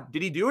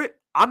 Did he do it?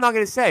 I'm not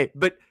going to say,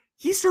 but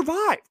he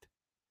survived.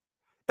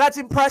 That's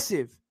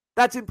impressive.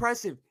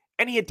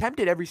 And he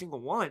attempted every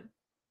single one.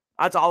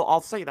 That's all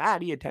I'll say.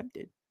 That he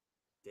attempted.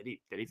 Did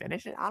he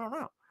finish it? I don't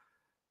know.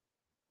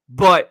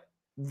 But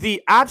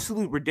the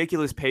absolute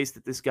ridiculous pace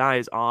that this guy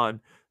is on,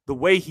 the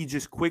way he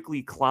just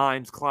quickly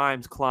climbs,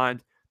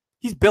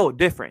 he's built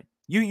different.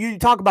 You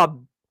talk about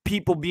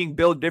people being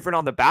built different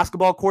on the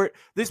basketball court.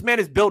 This man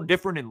is built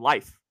different in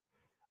life.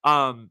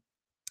 And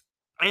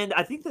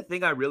I think the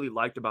thing I really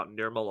liked about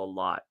Nirmal a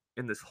lot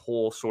in this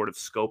whole sort of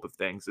scope of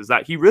things is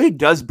that he really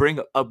does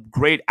bring a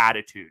great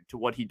attitude to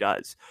what he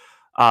does.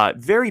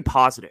 Very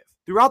positive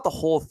throughout the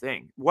whole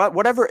thing.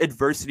 Whatever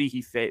adversity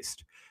he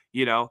faced,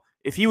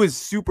 if he was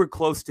super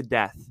close to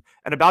death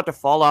and about to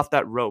fall off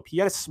that rope, he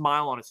had a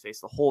smile on his face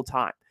the whole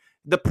time.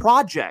 The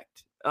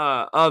project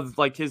of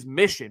like his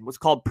mission was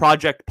called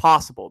Project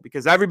Possible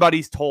because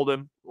everybody's told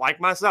him,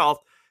 like myself,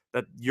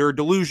 that you're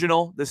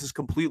delusional. This is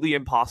completely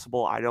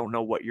impossible. I don't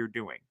know what you're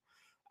doing.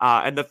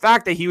 And the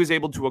fact that he was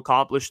able to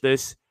accomplish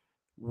this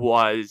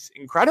was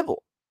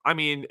incredible. I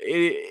mean,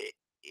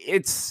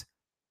 it's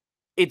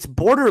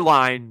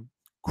borderline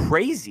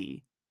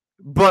crazy,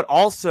 but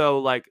also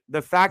like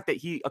the fact that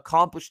he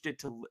accomplished it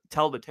to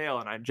tell the tale,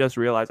 and I just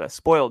realized I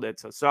spoiled it,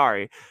 so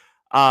sorry,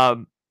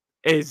 that's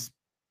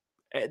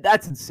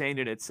insane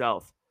in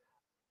itself.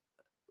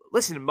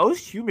 Listen,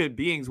 most human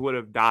beings would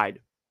have died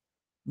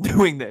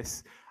doing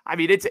this. I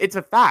mean, it's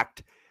a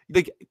fact.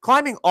 Like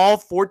climbing all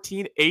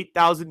 14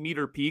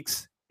 8,000-meter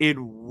peaks in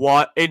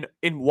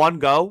one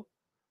go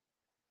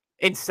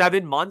in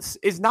 7 months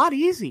is not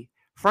easy.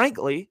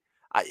 Frankly,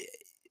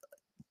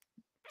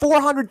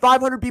 400,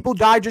 500 people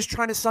die just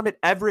trying to summit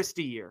Everest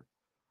a year,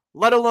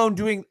 let alone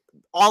doing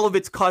all of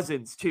its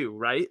cousins too,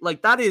 right?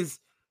 Like that is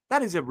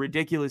a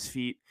ridiculous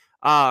feat.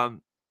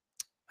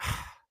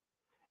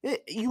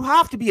 You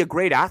have to be a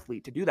great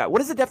athlete to do that.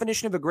 What is the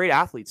definition of a great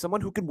athlete?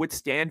 Someone who can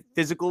withstand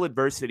physical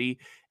adversity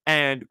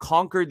and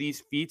conquer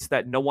these feats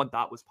that no one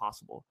thought was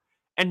possible.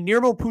 And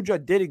Nirmal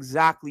Purja did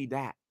exactly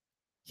that.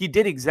 He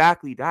did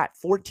exactly that.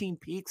 14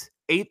 peaks,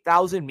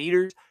 8,000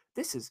 meters.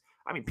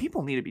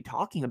 People need to be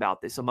talking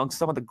about this amongst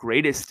some of the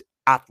greatest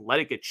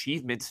athletic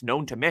achievements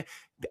known to man.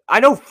 I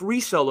know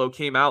Free Solo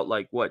came out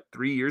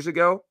 3 years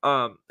ago.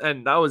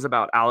 And that was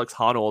about Alex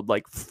Honnold,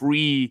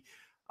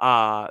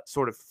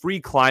 sort of free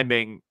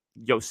climbing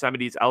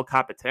Yosemite's El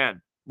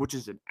Capitan, which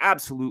is an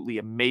absolutely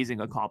amazing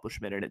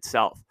accomplishment in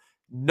itself.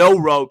 No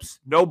ropes,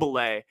 no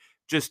belay,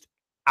 just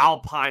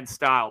alpine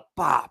style,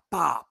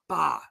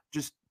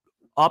 just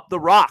up the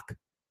rock.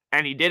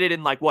 And he did it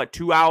in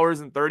 2 hours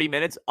and 30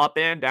 minutes up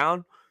and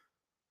down.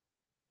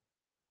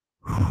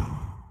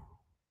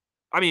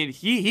 I mean,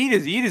 he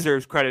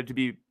deserves credit to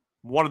be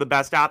one of the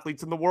best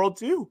athletes in the world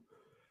too.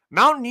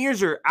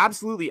 Mountaineers are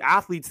absolutely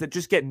athletes that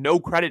just get no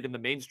credit in the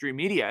mainstream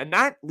media. And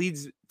that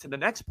leads to the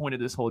next point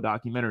of this whole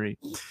documentary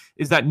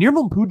is that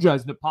Nirmal Purja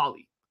is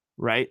Nepali,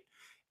 right?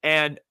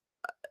 And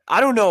I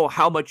don't know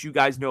how much you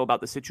guys know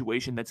about the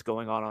situation that's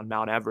going on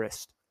Mount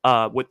Everest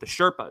with the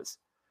Sherpas.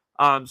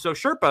 So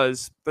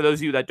Sherpas, for those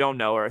of you that don't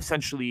know, are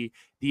essentially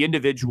the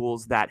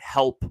individuals that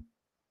help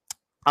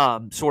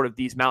sort of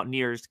these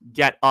mountaineers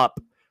get up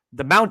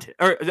the mountain,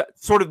 or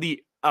sort of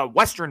the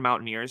Western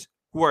mountaineers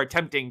who are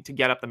attempting to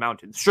get up the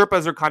mountains.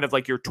 Sherpas are kind of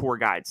like your tour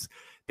guides.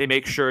 They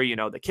make sure,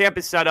 the camp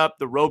is set up,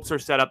 the ropes are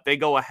set up, they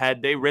go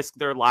ahead, they risk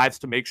their lives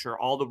to make sure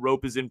all the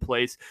rope is in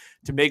place,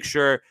 to make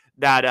sure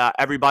that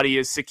everybody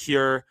is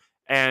secure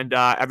and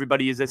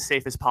everybody is as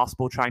safe as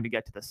possible trying to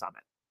get to the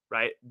summit,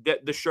 right? The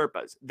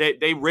Sherpas,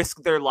 they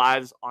risk their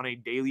lives on a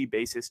daily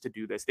basis to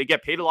do this. They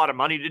get paid a lot of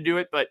money to do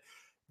it, but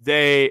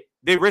they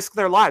risk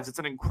their lives. It's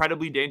an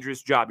incredibly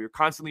dangerous job. You're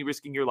constantly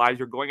risking your lives.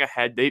 You're going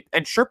ahead.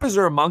 And Sherpas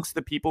are amongst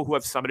the people who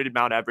have summited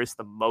Mount Everest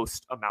the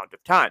most amount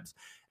of times.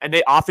 And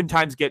they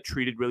oftentimes get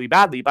treated really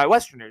badly by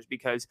Westerners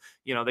because,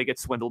 they get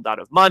swindled out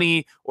of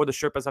money, or the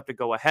Sherpas have to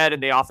go ahead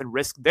and they often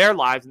risk their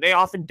lives, and they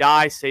often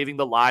die saving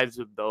the lives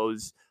of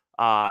those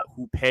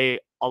who pay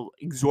an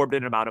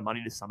exorbitant amount of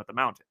money to summit the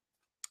mountain.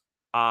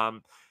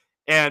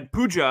 And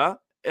Purja,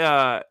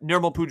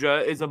 Nirmal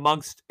Purja is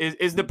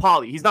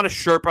Nepali. He's not a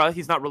Sherpa.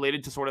 He's not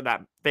related to sort of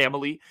that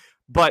family,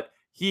 but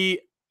he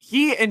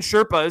and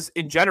Sherpas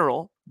in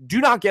general do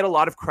not get a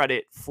lot of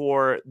credit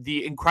for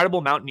the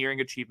incredible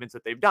mountaineering achievements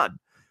that they've done.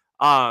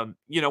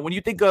 When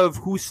you think of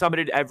who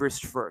summited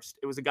Everest first,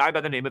 it was a guy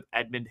by the name of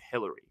Edmund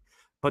Hillary,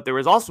 but there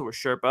was also a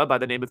Sherpa by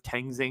the name of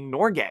Tenzing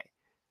Norgay.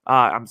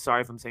 I'm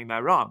sorry if I'm saying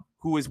that wrong,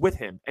 who was with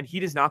him, and he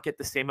does not get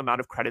the same amount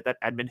of credit that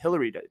Edmund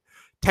Hillary did.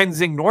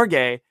 Tenzing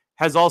Norgay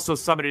has also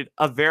summited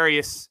a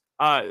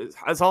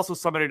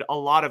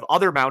lot of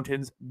other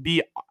mountains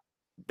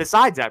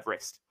besides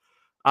Everest,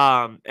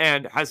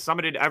 and has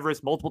summited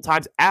Everest multiple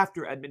times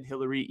after Edmund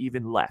Hillary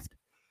even left.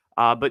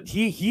 But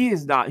he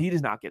does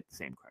not get the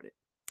same credit.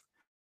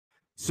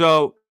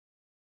 So,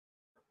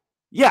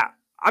 yeah,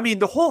 I mean,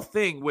 the whole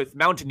thing with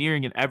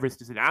mountaineering and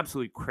Everest is an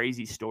absolutely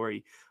crazy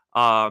story.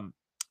 The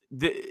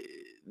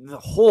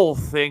whole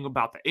thing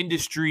about the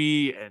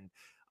industry and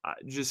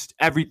just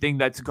everything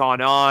that's gone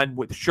on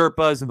with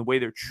Sherpas and the way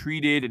they're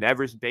treated in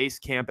Everest Base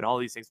Camp and all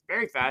these things.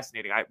 Very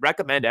fascinating. I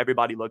recommend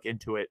everybody look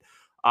into it.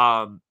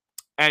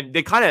 And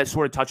they kind of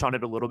sort of touch on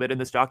it a little bit in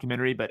this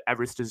documentary, but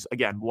Everest is,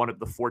 again, one of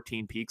the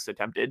 14 peaks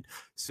attempted,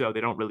 so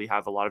they don't really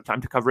have a lot of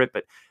time to cover it.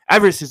 But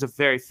Everest is a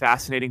very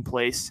fascinating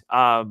place.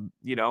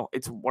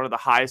 It's one of the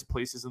highest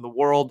places in the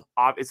world.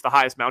 It's the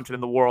highest mountain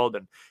in the world,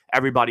 and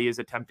everybody is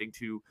attempting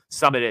to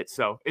summit it.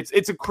 So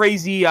it's a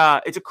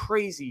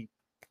crazy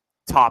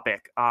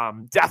topic.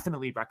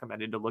 Definitely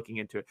recommended to looking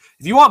into it.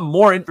 If you want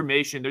more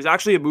information, there's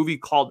actually a movie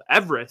called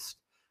Everest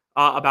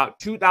about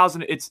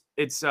 2000.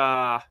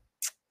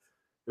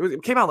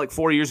 It came out like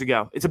 4 years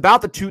ago. It's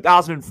about the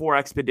 2004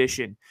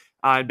 expedition.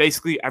 And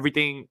basically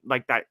everything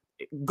like that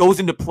goes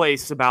into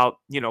place about,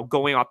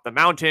 going up the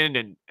mountain,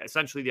 and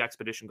essentially the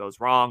expedition goes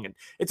wrong. And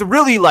it's a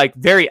really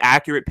very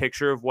accurate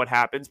picture of what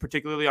happens,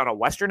 particularly on a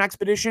Western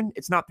expedition.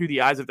 It's not through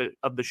the eyes of the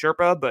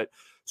Sherpa, but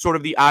sort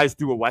of the eyes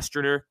through a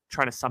Westerner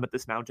trying to summit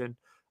this mountain.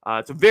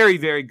 It's a very,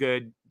 very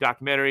good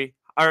documentary.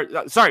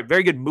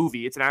 Very good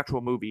movie. It's an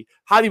actual movie.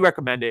 Highly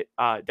recommend it.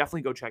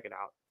 Definitely go check it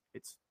out.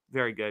 It's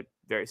very good,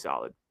 very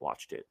solid.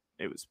 Watched it.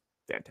 It was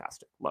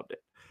fantastic. Loved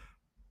it.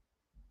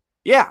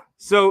 Yeah,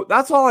 so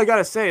that's all I got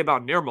to say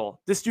about Nirmal.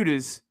 This dude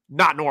is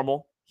not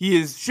normal.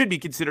 He should be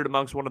considered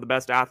amongst one of the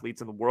best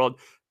athletes in the world.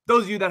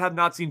 Those of you that have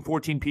not seen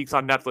 14 Peaks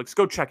on Netflix,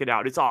 go check it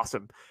out. It's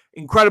awesome.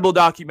 Incredible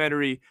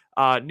documentary.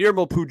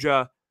 Nirmal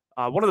Purja,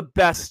 one of the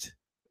best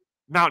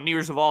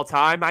mountaineers of all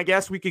time, I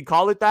guess we could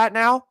call it that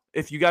now.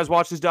 If you guys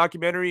watch this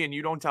documentary and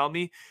you don't tell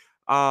me,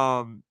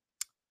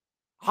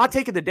 hot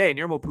take of the day,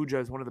 Nirmal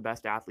Purja is one of the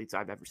best athletes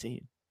I've ever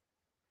seen.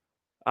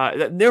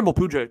 Nirmal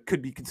Purja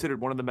could be considered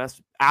one of the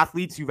best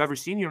athletes you've ever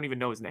seen. You don't even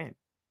know his name.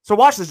 So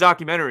watch this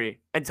documentary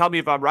and tell me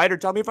if I'm right or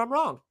tell me if I'm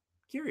wrong.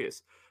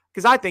 Curious.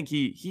 Because I think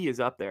he is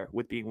up there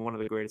with being one of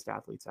the greatest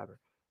athletes ever.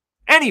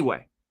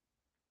 Anyway,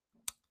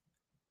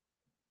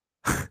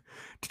 to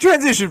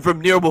transition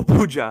from Nirmal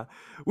Purja,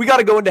 we got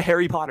to go into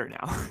Harry Potter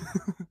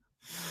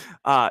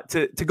now.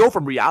 To go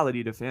from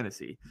reality to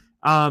fantasy.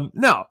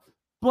 No,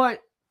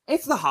 but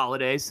it's the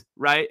holidays,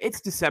 right?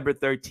 It's December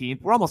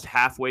 13th. We're almost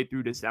halfway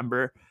through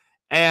December.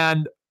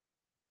 And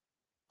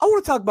I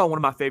want to talk about one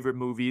of my favorite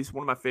movies,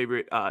 one of my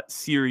favorite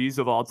series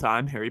of all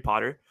time, Harry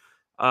Potter.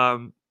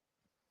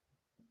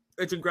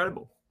 It's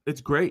incredible.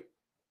 It's great.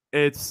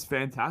 It's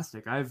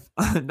fantastic. I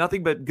have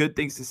nothing but good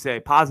things to say,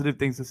 positive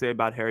things to say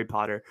about Harry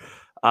Potter.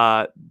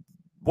 One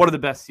of the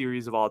best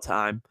series of all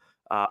time.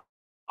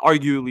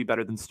 Arguably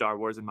better than Star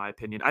Wars, in my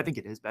opinion. I think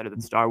it is better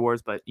than Star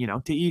Wars, but,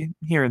 to eat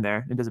here and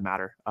there, it doesn't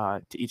matter.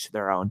 To each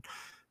their own.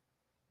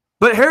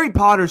 But Harry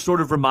Potter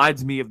sort of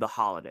reminds me of the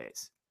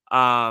holidays.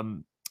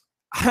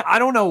 I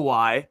don't know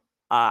why.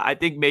 I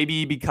think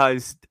maybe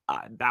because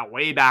that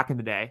way back in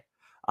the day,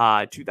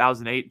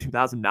 2008,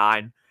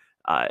 2009,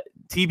 Uh,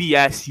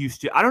 TBS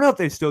used to, I don't know if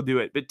they still do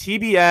it, but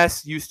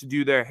TBS used to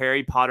do their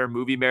Harry Potter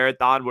movie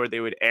marathon where they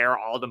would air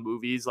all the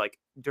movies like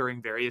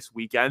during various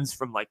weekends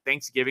from like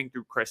Thanksgiving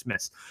through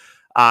Christmas.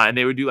 And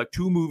they would do like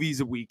 2 movies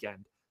a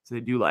weekend. So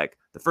they do like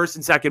the first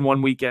and second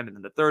one weekend, and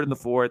then the third and the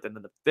fourth, and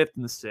then the fifth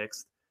and the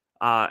sixth.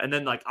 And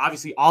then like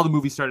obviously all the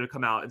movies started to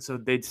come out, and so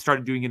they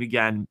started doing it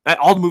again.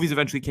 All the movies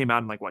eventually came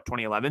out in like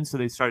 2011, so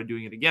they started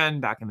doing it again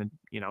back in the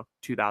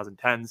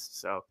 2010s.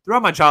 So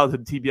throughout my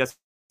childhood, TBS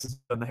has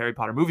done the Harry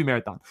Potter movie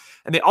marathon,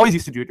 and they always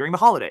used to do it during the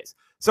holidays.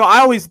 So I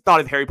always thought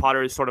of Harry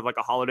Potter as sort of like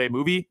a holiday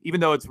movie, even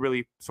though it's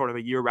really sort of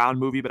a year-round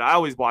movie. But I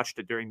always watched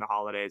it during the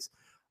holidays.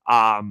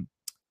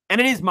 And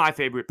it is my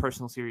favorite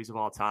personal series of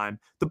all time.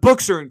 The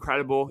books are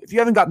incredible. If you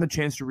haven't gotten the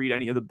chance to read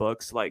any of the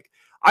books, like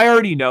I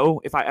already know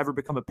if I ever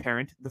become a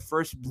parent, the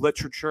first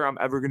literature I'm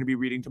ever going to be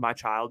reading to my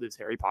child is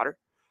Harry Potter.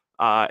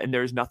 And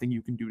there's nothing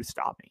you can do to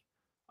stop me.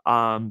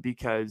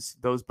 Because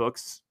those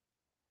books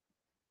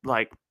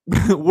like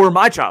were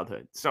my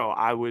childhood. So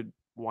I would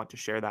want to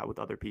share that with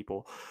other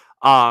people.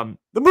 The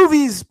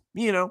movies,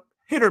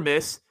 hit or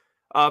miss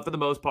for the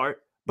most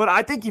part. But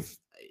I think if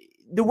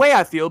the way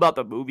I feel about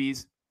the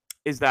movies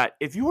is that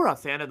if you were a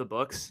fan of the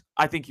books,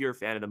 I think you're a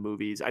fan of the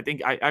movies. I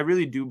think I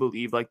really do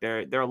believe like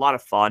they're a lot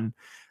of fun.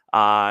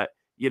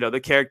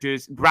 The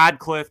characters,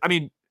 Radcliffe. I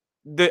mean,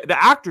 the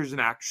actors and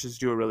actresses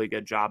do a really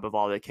good job of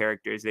all the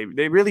characters. They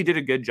really did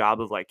a good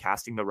job of like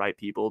casting the right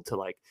people to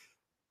like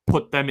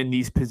put them in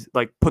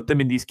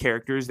these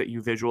characters that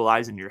you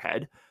visualize in your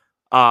head.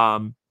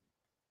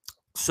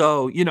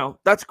 So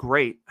that's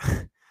great.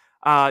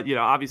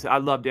 Obviously I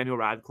love Daniel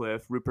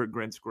Radcliffe, Rupert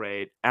Grint's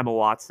great, Emma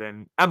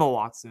Watson.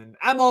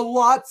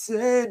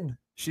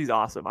 She's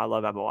awesome. I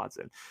love Emma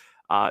Watson.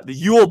 The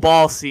Yule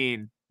Ball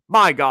scene.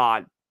 My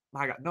God,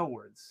 no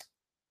words.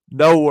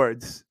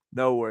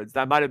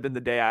 That might have been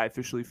the day I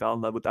officially fell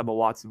in love with Emma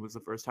Watson, was the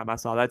first time I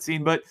saw that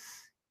scene, but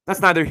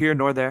that's neither here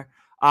nor there.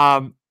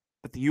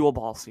 But the Yule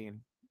Ball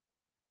scene.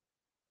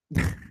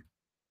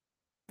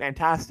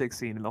 Fantastic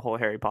scene in the whole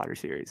Harry Potter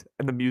series.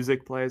 And the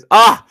music plays.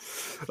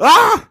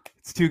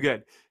 It's too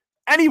good.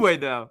 Anyway,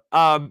 though,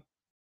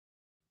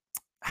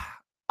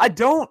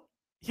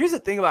 here's the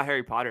thing about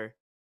Harry Potter,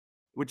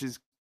 which is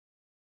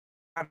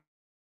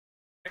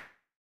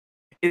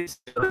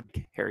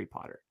Harry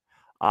Potter.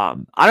 I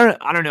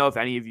don't know if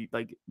any of you,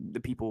 like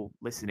the people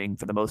listening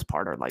for the most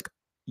part, are like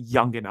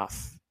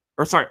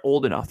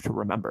old enough to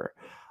remember.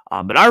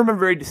 But I remember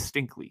very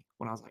distinctly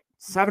when I was like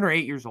 7 or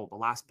 8 years old, the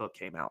last book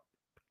came out.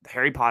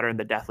 Harry Potter and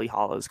the Deathly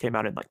Hallows came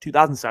out in like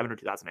 2007 or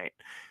 2008.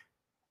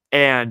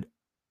 And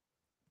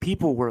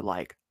people were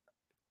like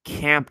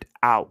camped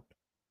out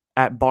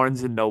at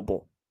Barnes and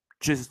Noble,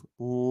 just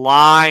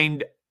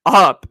lined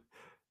up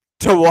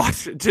to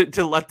watch,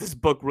 to let this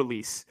book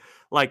release.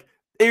 Like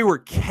they were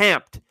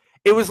camped.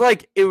 It was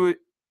like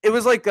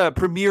a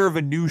premiere of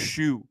a new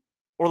shoe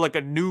or like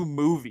a new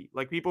movie.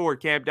 Like people were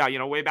camped out,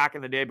 way back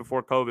in the day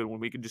before COVID, when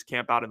we could just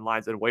camp out in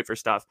lines and wait for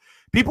stuff.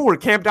 People were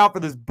camped out for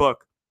this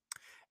book.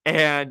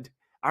 And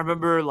I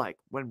remember like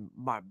when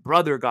my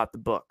brother got the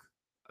book,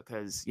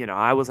 because,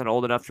 I wasn't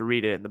old enough to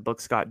read it, and the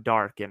books got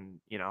dark, and,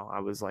 I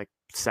was like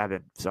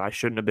 7, so I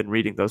shouldn't have been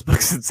reading those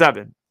books at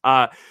 7.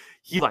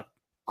 He like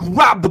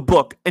grabbed the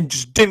book and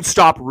just didn't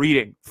stop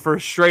reading for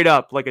straight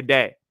up like a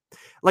day.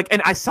 Like,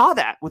 and I saw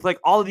that with like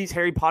all of these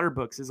Harry Potter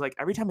books, is like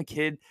every time a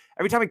kid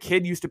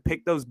used to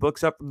pick those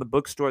books up from the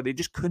bookstore, they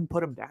just couldn't put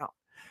them down.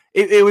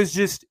 It was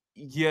just,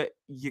 you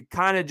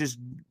kind of just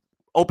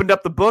opened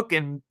up the book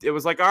and it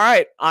was like, all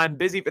right, I'm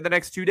busy for the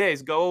next 2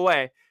 days, go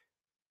away.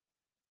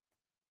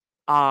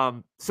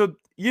 So,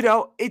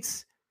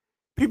 it's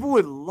people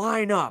would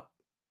line up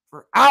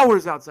for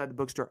hours outside the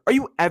bookstore. Are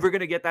you ever going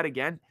to get that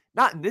again?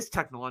 Not in this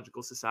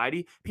technological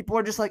society. People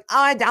are just like,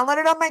 I downloaded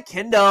it on my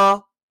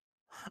Kindle.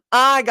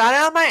 I got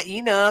it on my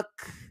enook.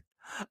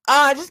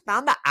 I just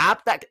found the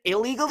app that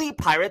illegally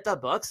pirate the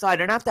book so I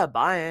don't have to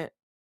buy it.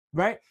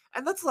 Right?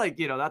 And that's like,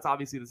 that's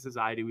obviously the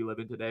society we live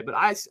in today. But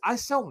I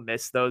still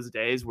miss those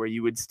days where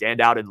you would stand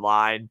out in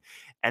line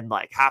and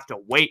like have to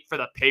wait for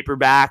the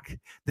paperback.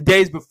 The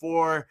days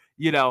before,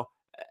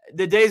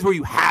 the days where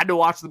you had to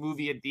watch the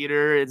movie in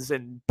theaters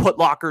and Put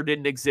Locker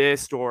didn't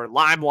exist, or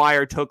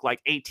LimeWire took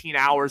like 18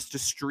 hours to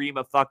stream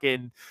a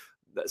fucking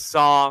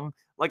song.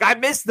 Like, I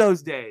miss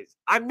those days.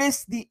 I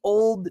miss the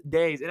old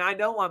days. And I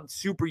know I'm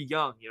super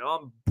young. I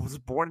was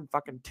born in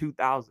fucking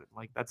 2000.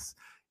 Like, that's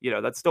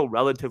still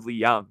relatively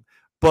young.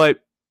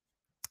 But,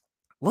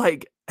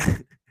 like,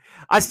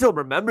 I still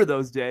remember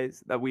those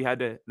days that we had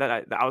to,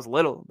 that I was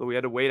little, but we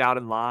had to wait out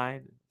in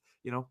line,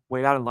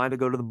 wait out in line to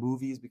go to the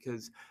movies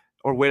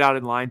or wait out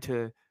in line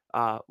to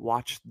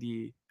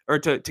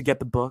to get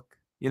the book.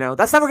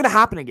 That's never going to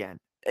happen again.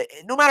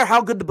 No matter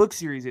how good the book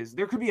series is,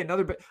 there could be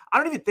another book.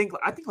 I think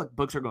like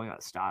books are going out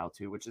of style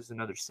too, which is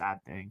another sad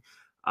thing.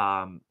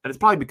 And it's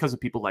probably because of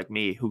people like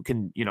me who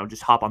can,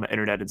 just hop on the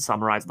internet and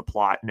summarize the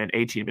plot in an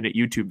 18-minute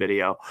YouTube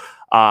video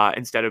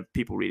instead of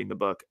people reading the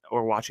book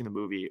or watching the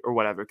movie or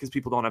whatever, because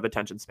people don't have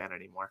attention span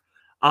anymore.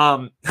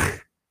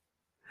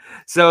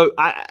 So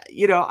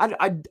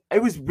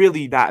it was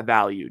really that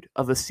valued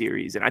of a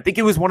series, and I think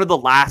it was one of the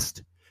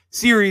last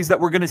series that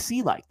we're going to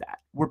see like that,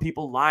 where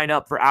people line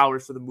up for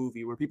hours for the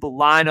movie, where people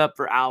line up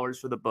for hours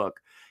for the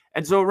book.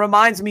 And so it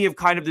reminds me of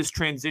kind of this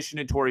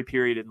transitionatory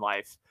period in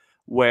life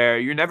where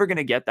you're never going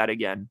to get that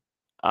again.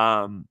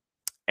 And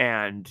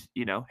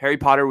Harry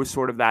Potter was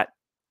sort of that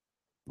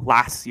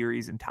last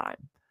series in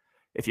time,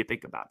 if you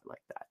think about it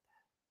like that.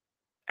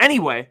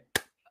 Anyway,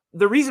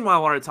 the reason why I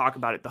wanted to talk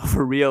about it, though,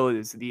 for real,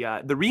 is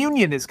the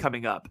reunion is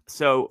coming up.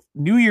 So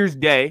New Year's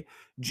Day,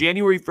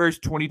 January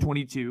 1st,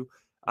 2022,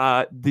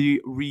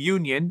 the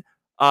reunion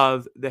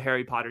of the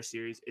Harry Potter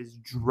series is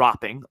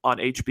dropping on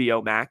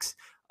HBO Max.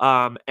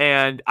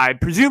 And I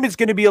presume it's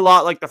going to be a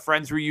lot like the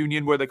Friends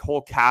reunion, where the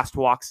whole cast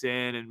walks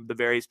in and the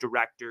various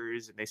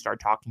directors, and they start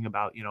talking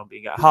about,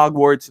 being at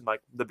Hogwarts and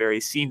like the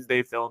various scenes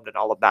they filmed and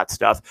all of that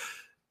stuff.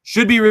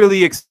 Should be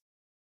really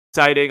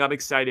exciting. I'm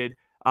excited.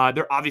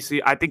 They're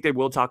obviously, I think they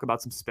will talk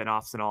about some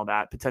spinoffs and all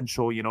that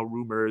potential,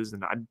 rumors.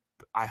 And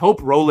I hope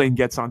Rowling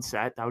gets on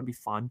set. That would be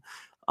fun.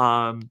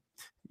 And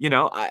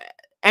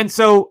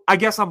so I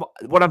guess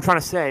what I'm trying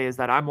to say is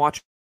that I'm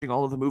watching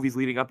all of the movies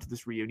leading up to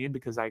this reunion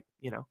because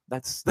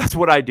that's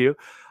what I do.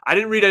 I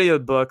didn't read any of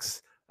the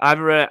books. I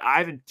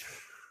haven't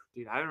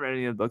read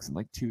any of the books in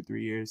like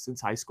 2-3 years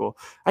since high school.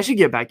 I should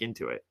get back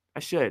into it. I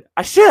should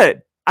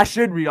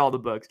read all the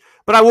books,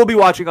 but I will be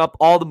watching up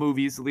all the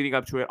movies leading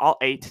up to it, all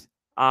 8.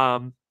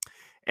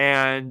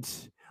 And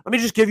let me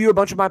just give you a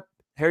bunch of my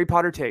Harry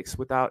Potter takes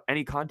without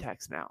any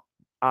context now.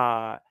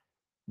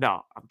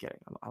 No, I'm kidding.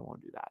 I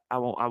won't do that. I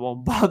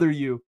won't bother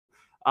you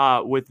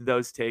with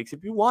those takes.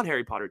 If you want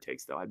Harry Potter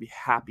takes, though, I'd be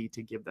happy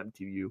to give them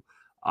to you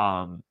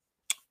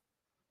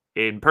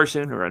in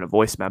person or in a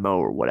voice memo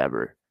or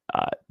whatever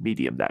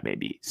medium that may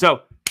be.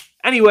 So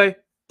anyway,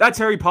 that's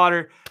Harry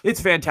Potter. It's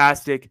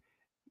fantastic.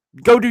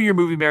 Go do your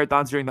movie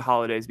marathons during the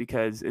holidays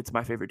because it's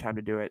my favorite time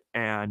to do it.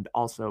 And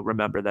also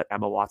remember that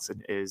Emma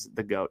Watson is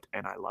the GOAT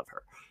and I love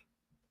her.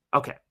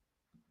 Okay.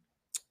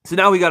 So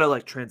now we got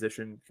to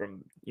transition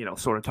from,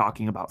 sort of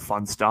talking about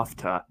fun stuff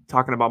to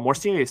talking about more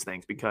serious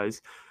things,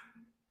 because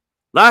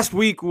last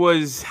week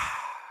was,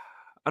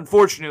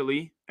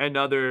 unfortunately,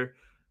 another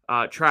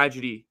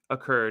tragedy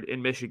occurred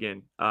in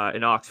Michigan,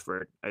 in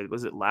Oxford.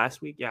 Was it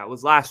last week? Yeah, it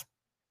was last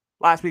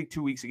week,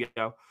 2 weeks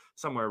ago,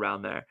 somewhere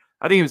around there.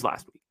 I think it was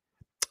last week.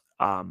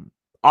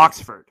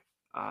 Oxford.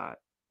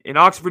 In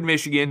Oxford,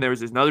 Michigan, there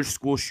was another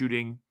school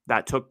shooting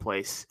that took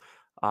place.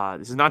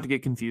 This is not to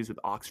get confused with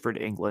Oxford,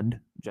 England,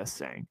 just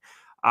saying.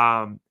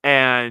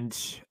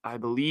 And I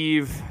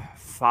believe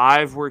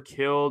 5 were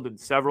killed and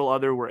several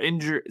others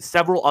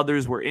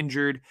were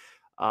injured.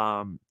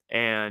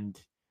 And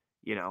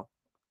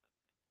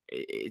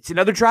it's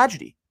another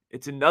tragedy.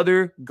 It's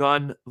another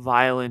gun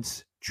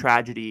violence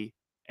tragedy.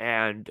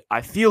 And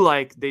I feel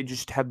like they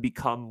just have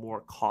become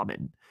more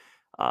common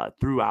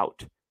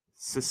throughout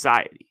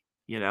society.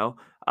 You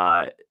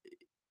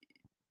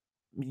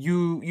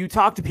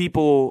talk to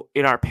people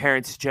in our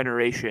parents'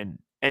 generation,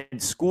 and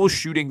school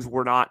shootings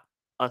were not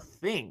a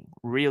thing,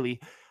 really.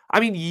 I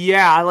mean,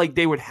 yeah,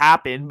 they would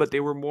happen, but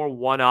they were more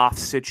one-off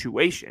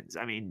situations.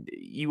 I mean,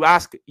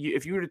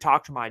 if you were to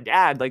talk to my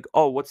dad,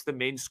 oh, what's the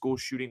main school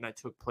shooting that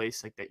took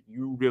place, that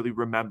you really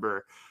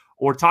remember?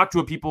 Or talk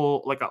to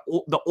people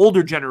the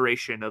older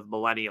generation of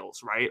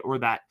millennials, right? Or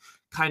that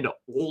kind of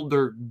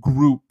older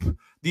group,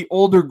 the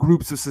older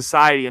groups of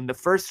society. And the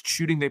first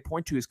shooting they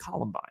point to is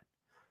Columbine.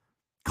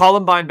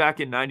 Columbine back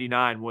in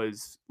 99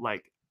 was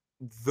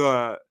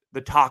the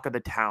talk of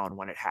the town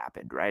when it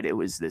happened, right? It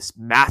was this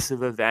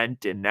massive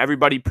event, and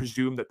everybody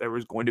presumed that there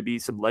was going to be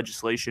some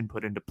legislation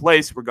put into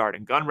place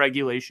regarding gun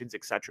regulations,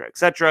 et cetera, et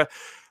cetera.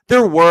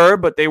 There were,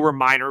 but they were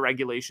minor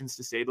regulations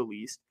to say the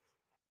least.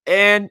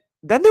 And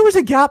then there was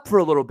a gap for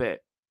a little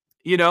bit.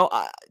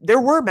 There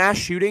were mass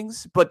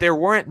shootings, but there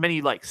weren't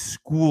many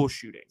school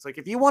shootings.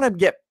 If you want to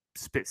get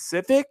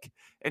specific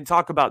and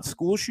talk about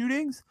school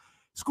shootings,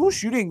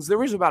 there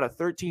was about a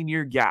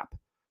 13-year gap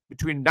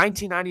between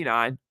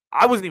 1999.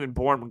 I wasn't even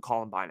born when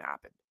Columbine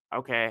happened.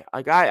 Okay.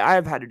 I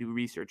have had to do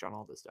research on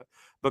all this stuff,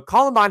 but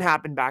Columbine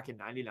happened back in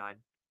 99.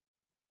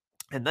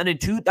 And then in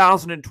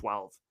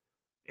 2012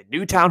 in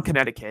Newtown,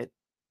 Connecticut,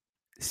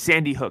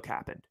 Sandy Hook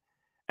happened.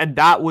 And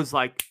that was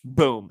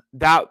boom,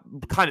 that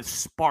kind of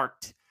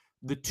sparked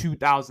the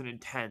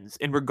 2010s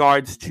in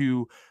regards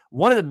to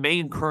one of the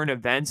main current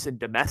events and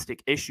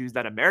domestic issues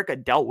that America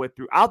dealt with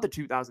throughout the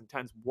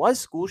 2010s was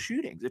school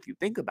shootings. If you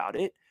think about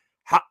it,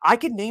 I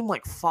could name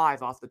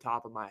 5 off the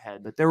top of my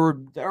head, but there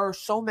are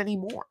so many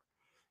more.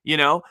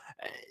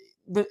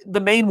 The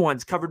main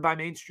ones covered by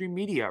mainstream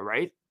media,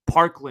 right?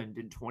 Parkland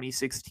in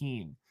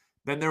 2016.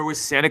 Then there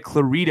was Santa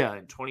Clarita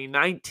in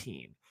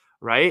 2019,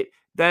 right?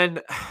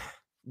 Then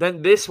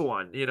this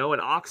one, in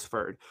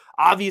Oxford.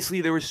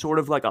 Obviously, there was sort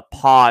of a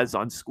pause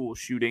on school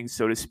shootings,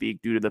 so to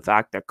speak, due to the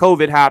fact that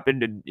COVID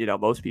happened and,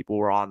 most people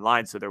were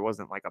online, so there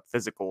wasn't a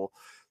physical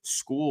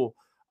school.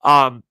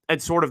 And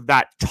sort of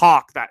that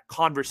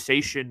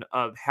conversation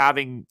of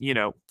having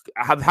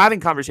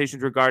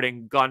conversations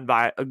regarding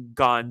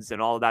guns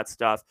and all of that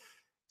stuff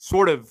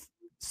sort of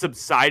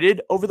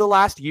subsided over the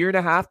last year and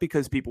a half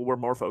because people were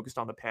more focused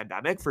on the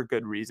pandemic for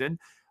good reason.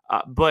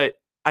 But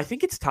I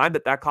think it's time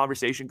that that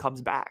conversation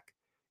comes back.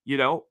 You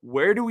know,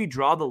 where do we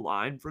draw the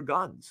line for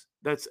guns?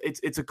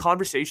 It's a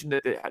conversation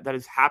that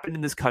has happened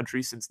in this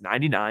country since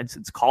 '99,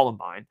 since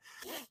Columbine.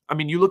 I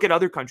mean, you look at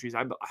other countries.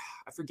 I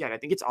forget. I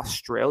think it's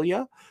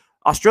Australia.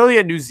 Australia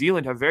and New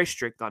Zealand have very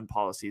strict gun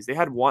policies. They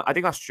had one. I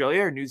think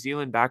Australia or New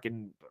Zealand back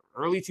in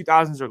early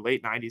 2000s or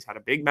late 90s had a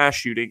big mass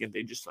shooting, and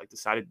they just like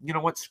decided, you know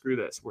what, screw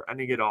this, we're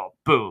ending it all.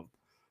 Boom.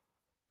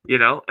 You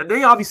know, and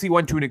they obviously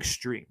went to an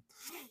extreme.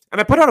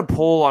 And I put out a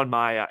poll on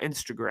my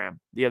Instagram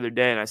the other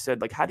day, and I said,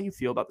 like, how do you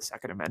feel about the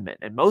Second Amendment?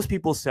 And most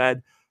people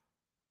said,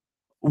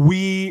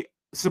 we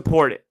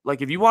support it.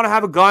 Like, if you want to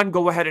have a gun,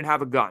 go ahead and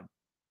have a gun.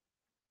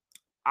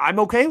 I'm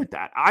okay with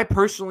that. I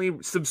personally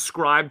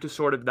subscribe to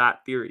sort of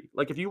that theory.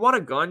 Like, if you want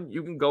a gun,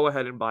 you can go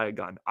ahead and buy a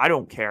gun. I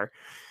don't care.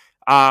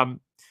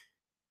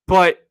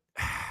 But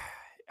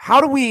how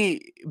do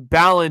we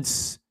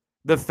balance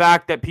the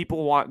fact that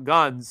people want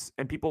guns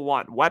and people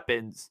want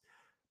weapons,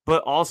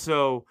 but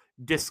also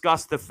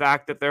discuss the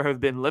fact that there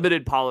have been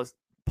limited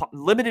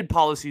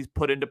policies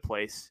put into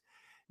place,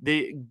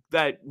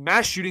 that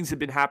mass shootings have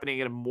been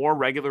happening at a more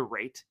regular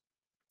rate,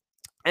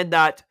 and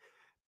that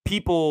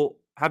people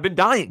have been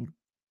dying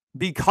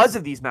because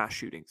of these mass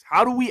shootings?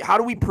 How do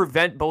we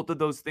prevent both of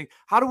those things?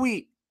 How do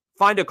we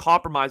find a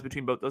compromise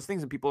between both those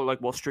things? And people are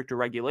like, well, stricter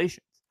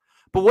regulations.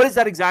 But what does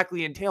that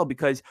exactly entail?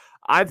 Because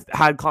I've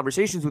had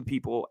conversations with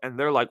people and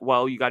they're like,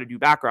 well, you got to do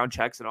background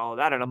checks and all of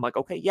that. And I'm like,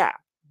 okay, yeah,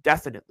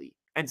 definitely.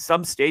 And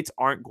some states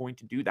aren't going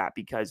to do that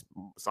because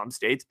some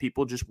states,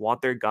 people just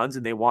want their guns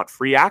and they want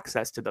free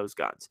access to those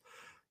guns.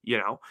 You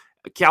know,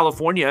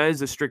 California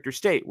is a stricter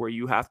state where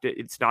you have to,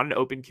 it's not an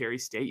open carry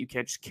state. You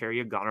can't just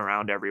carry a gun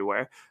around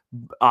everywhere.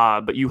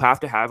 But you have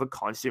to have a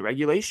constant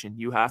regulation.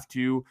 You have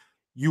to,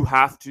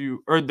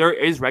 or there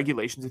is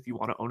regulations. If you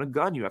want to own a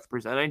gun, you have to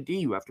present ID.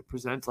 You have to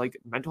present like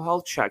mental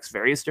health checks,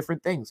 various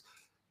different things.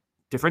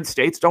 Different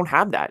states don't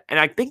have that. And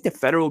I think the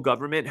federal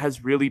government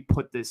has really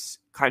put this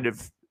kind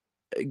of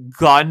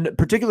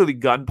particularly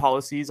gun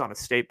policies on a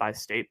state by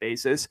state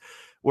basis,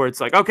 where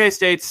it's like, okay,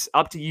 states,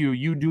 up to you,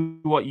 you do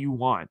what you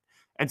want.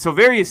 And so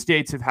various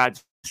states have had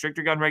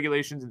stricter gun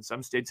regulations, and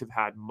some states have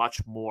had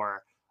much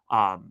more,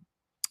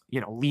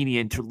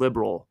 lenient to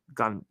liberal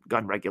gun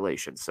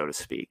regulations, so to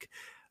speak.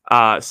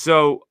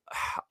 So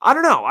I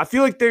don't know. I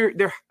feel like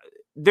there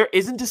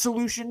isn't a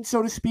solution,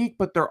 so to speak,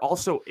 but there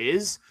also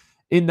is,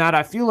 in that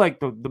I feel like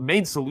the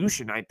main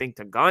solution, I think,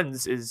 to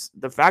guns is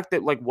the fact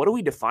that, like, what do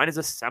we define as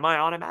a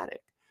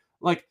semi-automatic?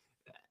 Like,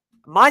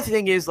 my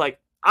thing is, like,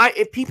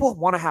 if people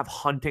want to have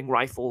hunting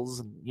rifles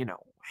and,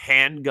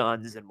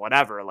 handguns and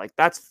whatever, like,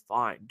 that's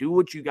fine. Do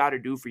what you got to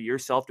do for your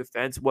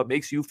self-defense. What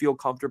makes you feel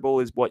comfortable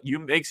is what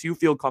makes you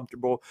feel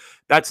comfortable.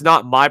 That's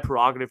not my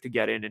prerogative to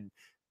get in and,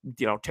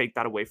 take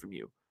that away from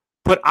you.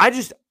 But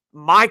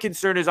my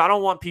concern is I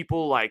don't want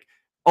people, like,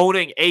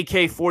 owning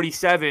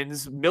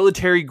AK-47s,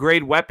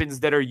 military-grade weapons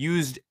that are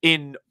used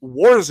in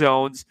war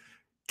zones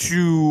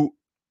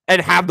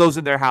and have those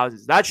in their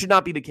houses. That should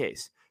not be the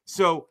case.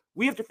 So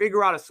we have to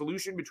figure out a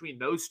solution between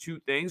those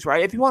two things,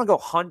 right? If you want to go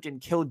hunt and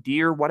kill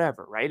deer,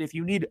 whatever, right? If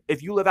you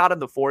live out in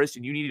the forest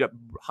and you need a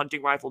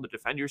hunting rifle to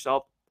defend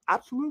yourself,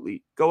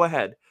 absolutely, go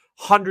ahead,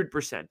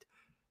 100%.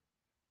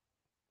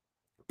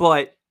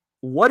 But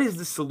what is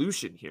the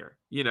solution here?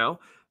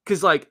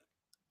 Because, like,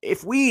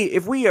 if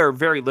we are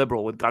very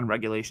liberal with gun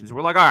regulations,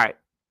 we're like, all right,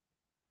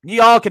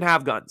 y'all can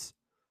have guns.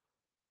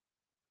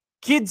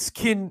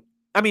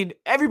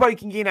 Everybody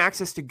can gain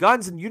access to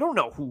guns, and you don't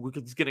know who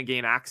is going to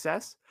gain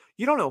access.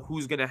 You don't know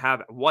who's going to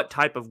have what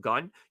type of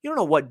gun. You don't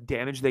know what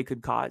damage they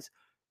could cause.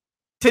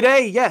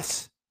 Today,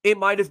 yes, it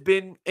might have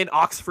been in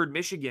Oxford,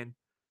 Michigan.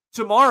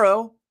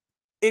 Tomorrow,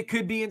 it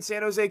could be in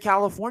San Jose,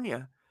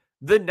 California.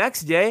 The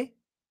next day,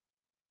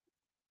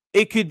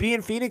 it could be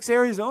in Phoenix,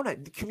 Arizona.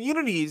 The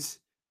communities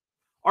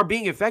are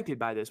being affected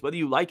by this, whether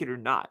you like it or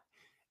not.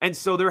 And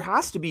so there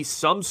has to be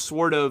some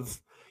sort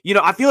of,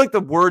 I feel like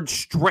the word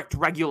strict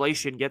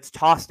regulation gets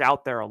tossed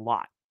out there a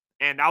lot.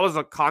 And that was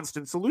a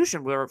constant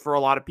solution for a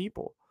lot of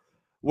people,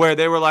 where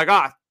they were like,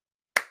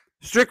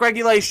 strict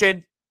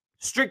regulation,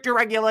 stricter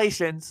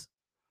regulations.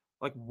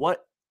 Like,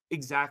 what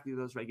exactly do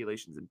those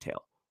regulations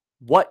entail?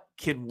 What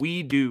can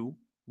we do?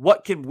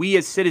 What can we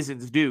as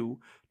citizens do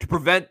to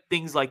prevent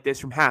things like this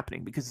from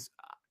happening? Because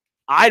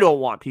I don't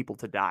want people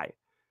to die.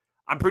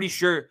 I'm pretty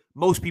sure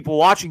most people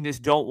watching this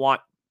don't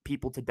want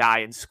people to die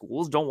in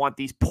schools, don't want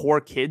these poor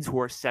kids who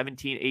are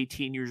 17,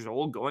 18 years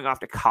old going off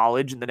to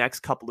college in the next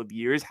couple of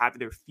years, having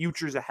their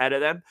futures ahead of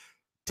them,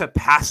 to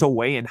pass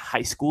away in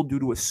high school due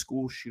to a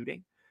school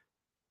shooting.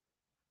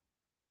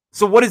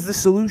 So what is the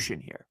solution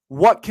here?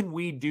 What can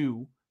we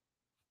do?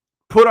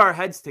 Put our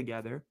heads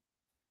together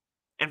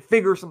and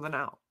figure something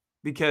out.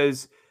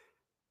 Because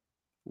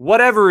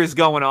whatever is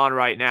going on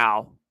right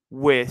now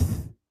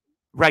with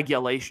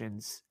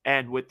regulations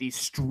and with these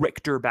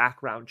stricter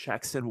background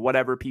checks and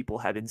whatever people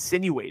have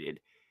insinuated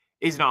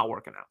is not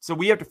working out. So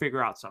we have to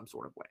figure out some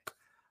sort of way.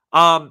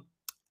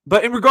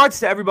 But in regards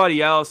to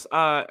everybody else,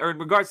 or in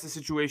regards to the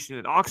situation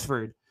in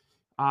Oxford,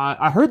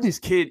 I heard this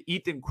kid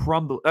Ethan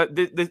Crumbly.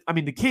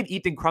 The kid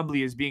Ethan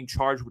Crumbly is being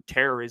charged with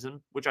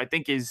terrorism, which I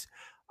think is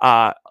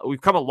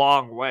we've come a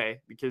long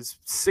way because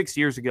 6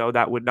 years ago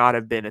that would not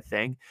have been a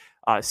thing.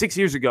 6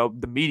 years ago,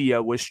 the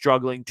media was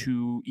struggling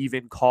to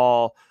even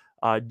call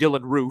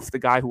Dylan Roof, the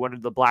guy who went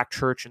into the black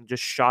church and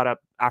just shot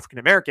up African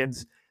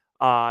Americans.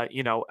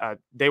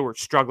 They were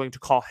struggling to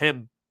call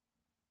him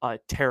a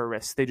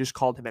terrorist. They just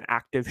called him an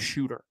active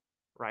shooter,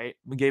 right?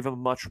 We gave him a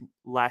much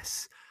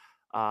less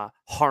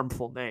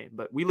harmful name.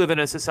 But we live in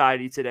a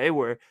society today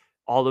where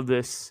all of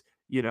this,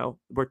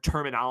 where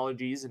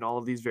terminologies and all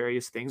of these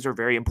various things are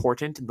very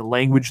important, and the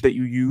language that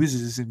you use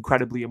is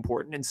incredibly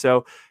important. And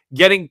so,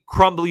 getting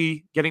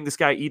this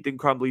guy Ethan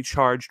Crumbly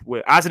charged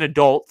with as an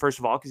adult, first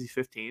of all, because he's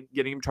 15,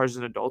 getting him charged as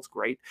an adult is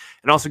great,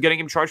 and also getting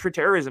him charged for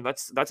terrorism.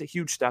 That's a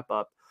huge step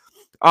up.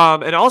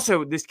 And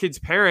also this kid's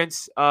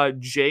parents,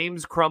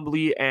 James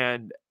Crumbly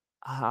and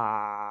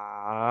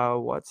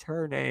what's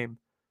her name?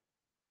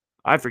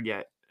 I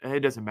forget.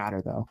 It doesn't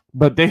matter though.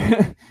 But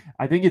they,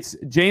 I think it's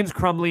James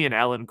Crumbly and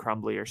Ellen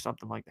Crumbly or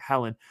something like that.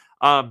 Helen.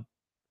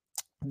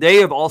 They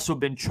have also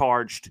been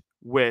charged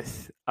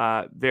with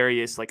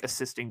various like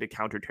assisting to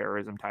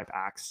counterterrorism type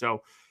acts.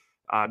 So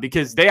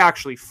because they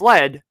actually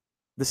fled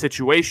the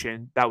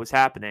situation that was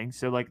happening.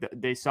 So like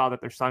they saw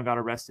that their son got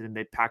arrested and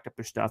they packed up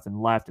their stuff and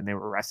left, and they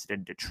were arrested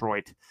in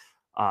Detroit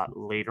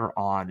later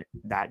on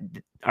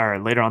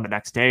the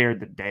next day or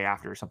the day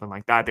after or something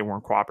like that. They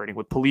weren't cooperating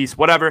with police,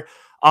 whatever.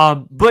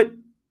 But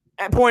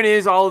the point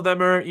is, all of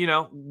them are,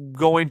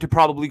 going to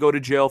probably go to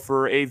jail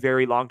for a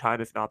very long time,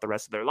 if not the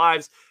rest of their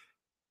lives.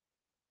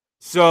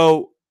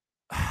 So,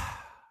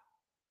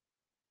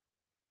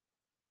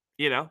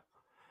 in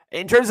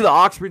terms of the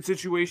Oxford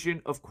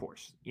situation, of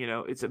course,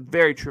 it's a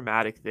very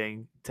traumatic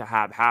thing to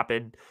have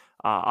happen.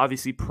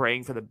 Obviously,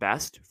 praying for the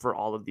best for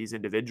all of these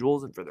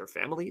individuals and for their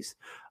families.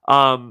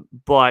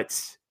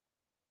 But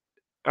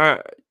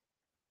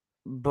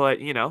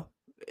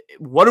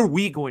what are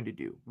we going to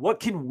do? What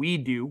can we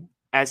do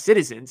as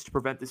citizens to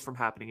prevent this from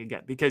happening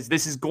again? Because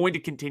this is going to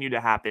continue to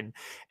happen.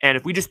 And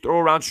if we just throw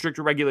around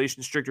stricter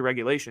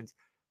regulations,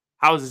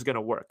 how is this going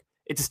to work?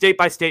 It's a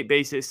state-by-state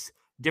basis.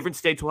 Different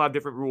states will have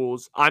different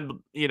rules. I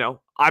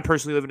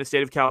personally live in a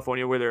state of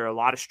California where there are a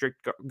lot of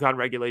strict gun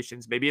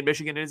regulations. Maybe in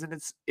Michigan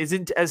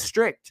isn't as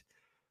strict.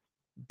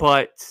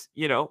 But,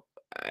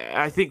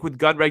 I think with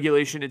gun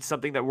regulation, it's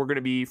something that we're going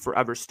to be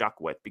forever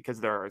stuck with,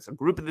 because there is a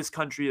group in this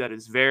country that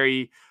is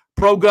very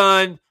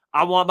pro-gun.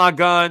 I want my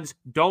guns.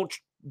 Don't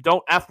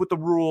F with the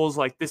rules.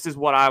 Like, this is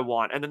what I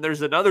want. And then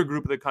there's another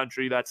group of the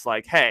country that's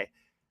like, hey,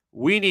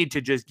 we need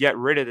to just get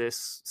rid of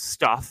this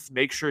stuff.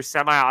 Make sure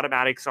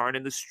semi-automatics aren't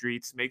in the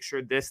streets. Make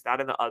sure this, that,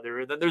 and the other.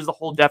 And then there's the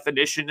whole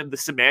definition and the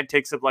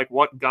semantics of like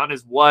what gun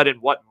is what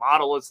and what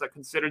model is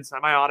considered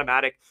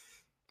semi-automatic.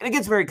 And it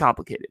gets very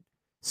complicated.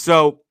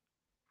 So,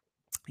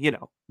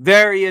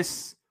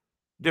 various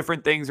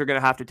different things are going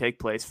to have to take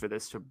place for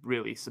this to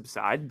really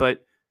subside.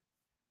 But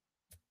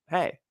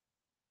hey,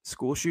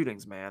 school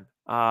shootings, man.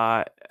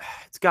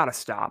 It's got to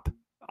stop.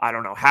 I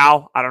don't know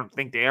how. I don't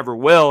think they ever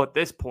will at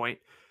this point.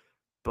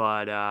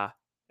 But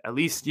at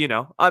least,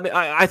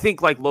 I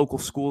think like local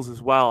schools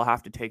as well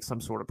have to take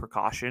some sort of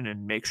precaution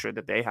and make sure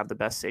that they have the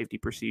best safety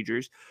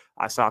procedures.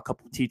 I saw a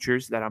couple of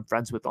teachers that I'm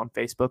friends with on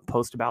Facebook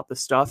post about this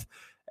stuff,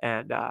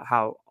 and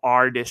how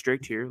our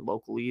district here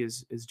locally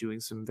is doing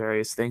some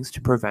various things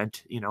to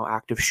prevent,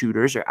 active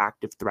shooters or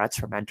active threats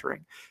from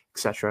entering, et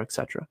cetera, et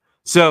cetera.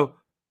 So,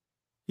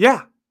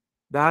 yeah,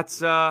 that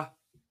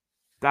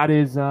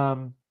is,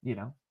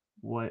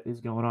 what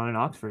is going on in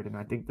Oxford. And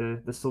I think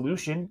the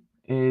solution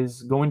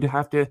is going to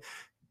have to,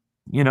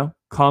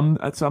 come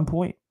at some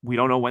point. We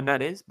don't know when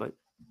that is, but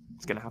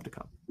it's going to have to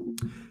come.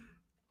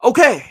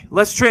 Okay,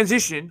 let's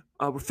transition.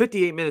 We're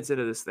 58 minutes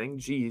into this thing.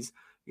 Jeez,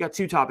 we got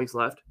 2 topics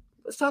left.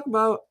 Let's talk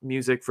about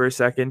music for a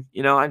second.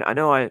 I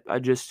know I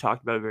just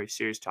talked about a very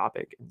serious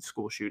topic in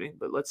school shooting,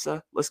 but let's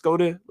go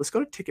to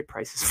ticket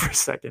prices for a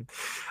second.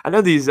 I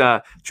know these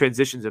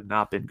transitions have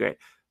not been great.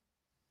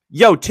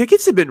 Yo,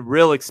 tickets have been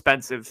real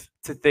expensive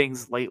to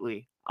things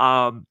lately.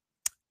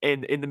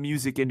 In the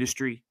music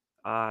industry,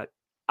 I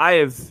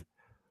have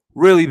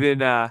really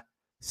been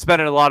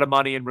spending a lot of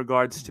money in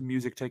regards to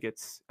music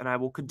tickets, and I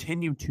will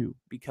continue to,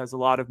 because a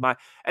lot of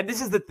and this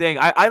is the thing,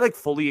 I like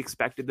fully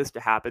expected this to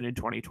happen in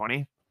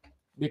 2020,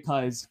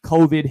 because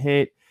COVID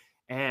hit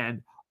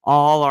and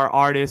all our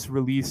artists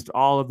released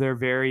all of their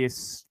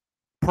various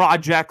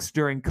projects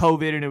during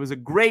COVID, and it was a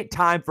great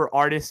time for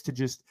artists to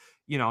just,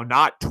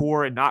 not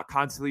tour and not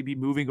constantly be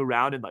moving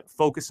around and like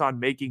focus on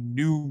making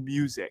new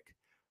music,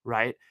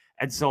 right?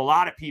 And so a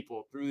lot of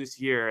people through this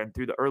year and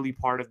through the early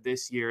part of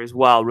this year as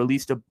well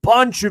released a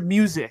bunch of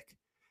music.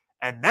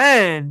 And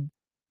then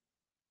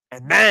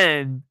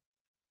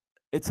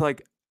it's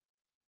like,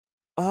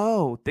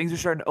 oh, things are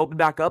starting to open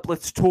back up.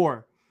 Let's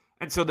tour.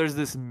 And so there's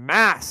this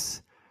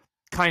mass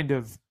kind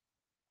of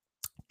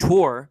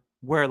tour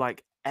where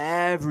like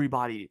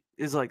everybody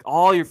is like,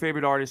 all your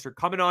favorite artists are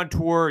coming on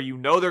tour.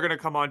 They're going to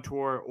come on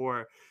tour,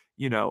 or,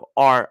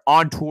 are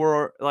on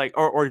tour, like,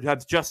 or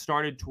have just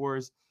started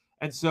tours.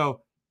 And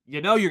so,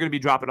 you're going to be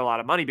dropping a lot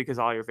of money because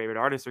all your favorite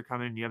artists are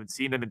coming and you haven't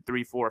seen them in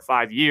 3, 4, or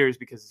 5 years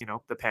because,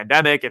 the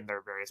pandemic and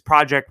their various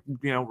project,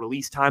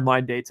 release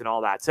timeline dates and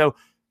all that. So,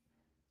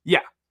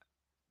 yeah.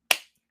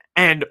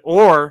 And,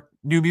 or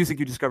new music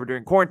you discovered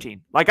during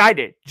quarantine, like I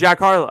did. Jack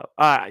Harlow.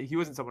 He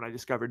wasn't someone I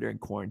discovered during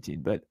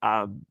quarantine, but,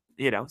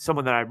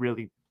 someone that I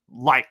really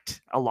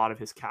liked a lot of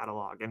his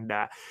catalog. And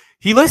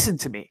he listened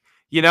to me.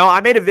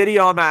 I made a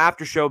video on my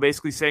after show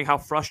basically saying how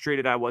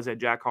frustrated I was at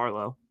Jack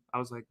Harlow. I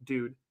was like,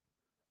 dude,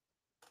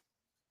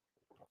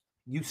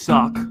 you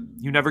suck.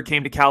 You never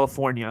came to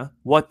California.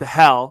 What the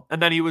hell?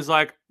 And then he was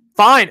like,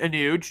 fine,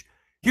 Anuj.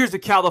 Here's a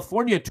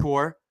California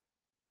tour.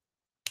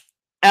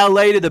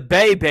 LA to the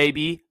Bay,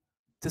 baby.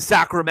 To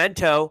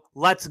Sacramento.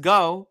 Let's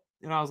go.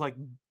 And I was like,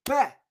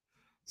 bet.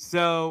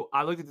 So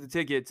I looked at the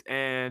tickets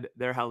and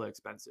they're hella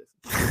expensive.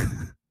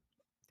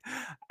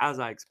 As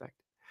I expected.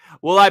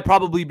 Will I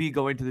probably be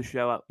going to the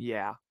show?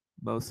 Yeah,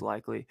 most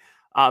likely.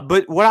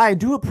 But what I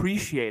do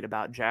appreciate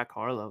about Jack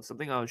Harlow,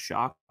 something I was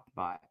shocked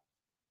by,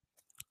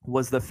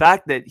 was the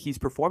fact that he's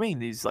performing in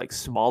these like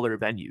smaller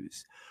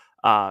venues.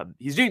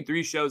 He's doing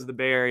 3 shows in the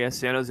Bay Area: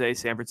 San Jose,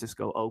 San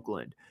Francisco,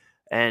 Oakland.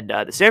 And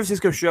the San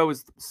Francisco show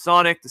is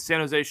Sonic, the San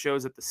Jose show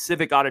is at the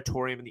Civic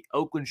Auditorium, and the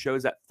Oakland show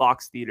is at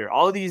Fox Theater.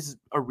 All of these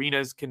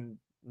arenas can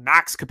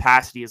max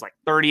capacity is like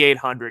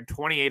 3,800,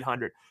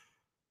 2,800.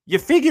 You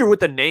figure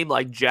with a name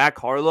like Jack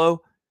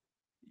Harlow,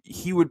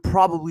 he would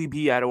probably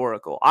be at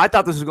Oracle. I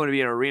thought this was going to be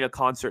an arena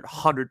concert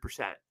 100%.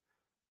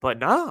 But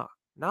nah,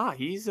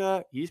 he's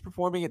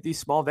performing at these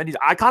small venues.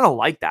 I kind of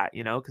like that,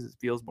 because it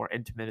feels more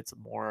intimate. It's a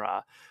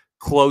more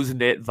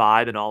close-knit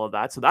vibe and all of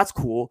that. So that's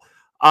cool.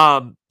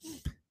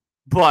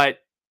 But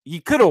he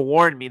could have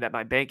warned me that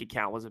my bank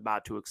account was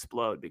about to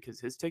explode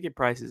because his ticket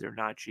prices are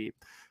not cheap.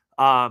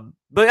 But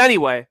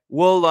anyway,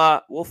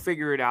 we'll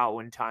figure it out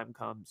when time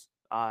comes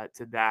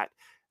to that.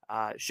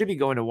 Should be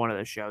going to one of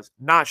the shows.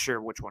 Not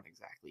sure which one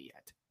exactly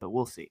yet, but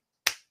we'll see.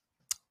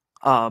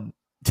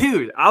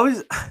 Dude,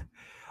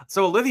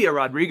 so Olivia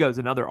Rodrigo is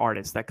another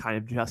artist that kind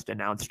of just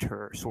announced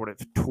her sort of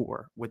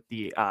tour with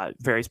the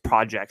various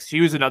projects.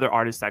 She was another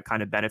artist that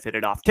kind of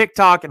benefited off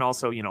TikTok and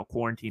also,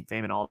 quarantine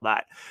fame and all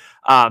that.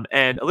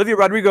 And Olivia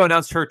Rodrigo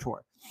announced her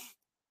tour.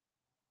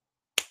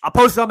 I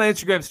posted on my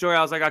Instagram story.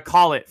 I was like, I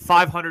call it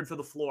 500 for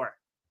the floor.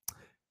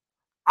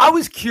 I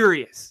was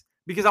curious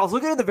because I was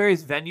looking at the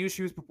various venues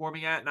she was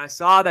performing at, and I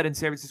saw that in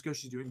San Francisco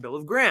she's doing Bill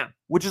of Graham,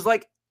 which is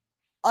like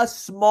a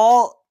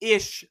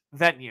small-ish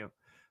venue.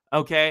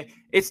 Okay,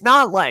 it's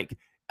not like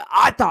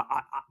I thought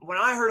when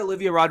I heard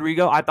Olivia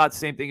Rodrigo, I thought the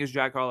same thing as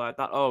Jack Harlow. I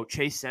thought, oh,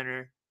 Chase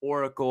Center,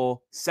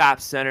 Oracle, SAP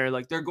Center,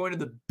 like they're going to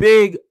the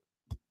big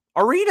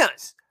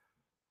arenas.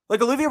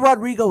 Like Olivia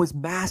Rodrigo is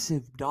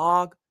massive,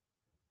 dog.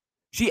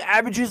 She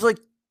averages like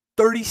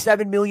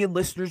 37 million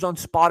listeners on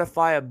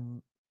Spotify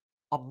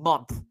a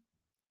month.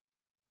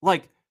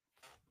 Like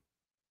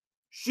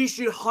she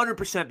should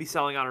 100% be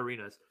selling out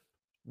arenas.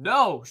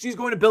 No, she's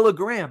going to Bill of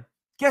Graham.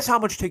 Guess how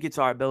much tickets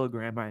are at Bill of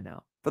Graham right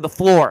now? For the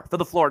floor,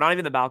 not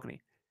even the balcony.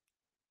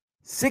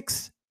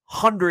 $600.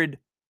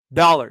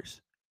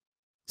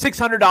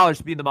 $600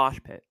 to be in the mosh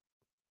pit.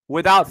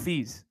 Without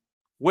fees.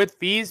 With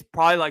fees,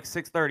 probably like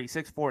 $630,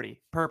 $640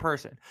 per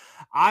person.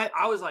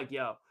 I was like,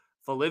 yo,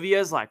 if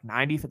Olivia's like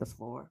 90 for the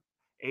floor,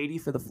 80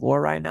 for the floor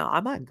right now, I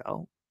might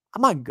go. I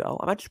might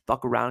just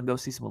fuck around and go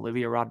see some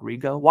Olivia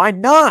Rodrigo. Why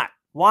not?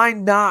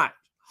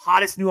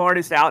 Hottest new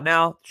artist out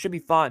now. Should be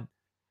fun.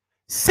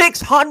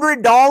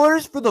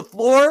 $600 for the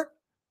floor?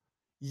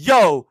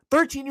 Yo,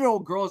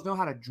 13-year-old girls know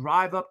how to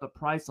drive up the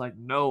price like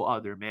no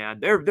other,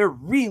 man. They're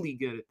really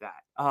good at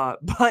that.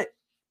 But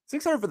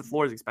 $600 for the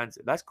floor is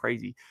expensive. That's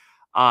crazy.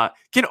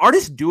 Can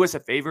artists do us a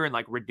favor and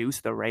like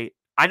reduce the rate?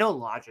 I know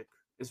Logic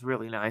is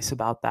really nice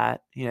about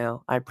that.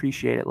 I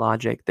appreciate it,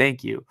 Logic.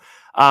 Thank you.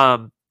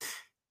 Shout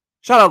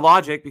out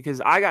Logic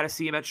because I got to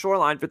see him at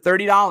Shoreline for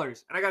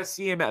 $30, and I got to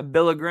see him at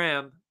Bill of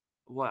Graham.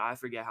 Well, I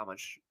forget how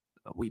much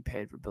we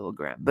paid for Bill of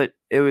Graham, but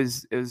it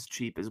was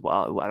cheap as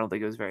well. I don't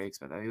think it was very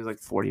expensive. It was like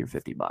 $40 or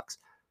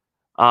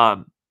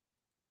 $50.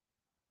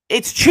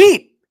 It's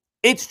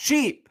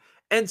cheap.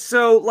 And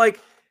so like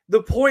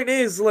the point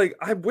is like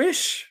I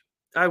wish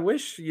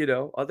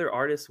other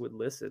artists would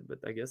listen, but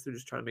I guess they're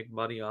just trying to make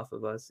money off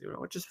of us,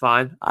 which is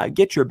fine.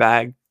 Get your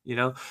bag, when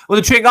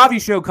the Changavi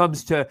show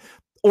comes to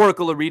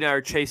Oracle Arena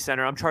or Chase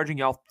Center, I'm charging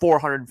y'all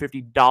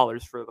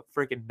 $450 for the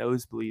freaking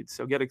nosebleeds.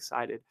 So get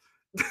excited.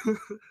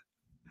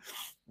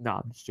 No,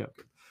 I'm just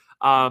joking.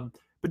 But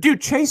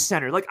dude, Chase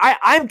Center, like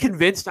I'm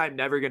convinced I'm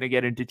never going to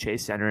get into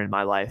Chase Center in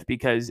my life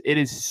because it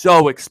is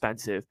so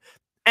expensive.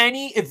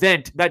 Any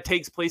event that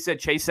takes place at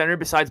Chase Center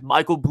besides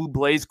Michael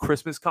Bublé's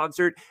Christmas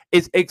concert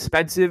is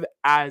expensive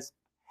as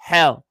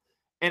hell.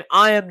 And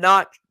I am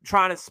not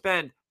trying to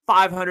spend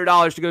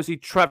 $500 to go see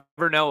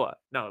Trevor Noah.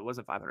 No, it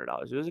wasn't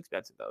 $500. It was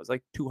expensive though. It was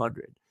like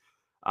 $200.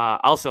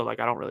 Also, like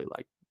I don't really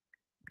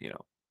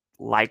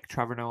like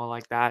Trevor Noah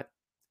like that.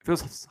 If it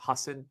was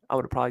Hassan, I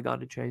would have probably gone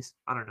to Chase.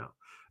 I don't know.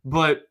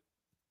 But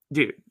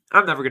Dude,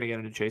 I'm never going to get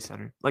into Chase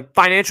Center. Like,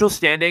 financial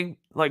standing,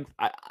 like,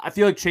 I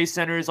feel like Chase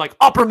Center is like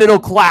upper middle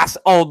class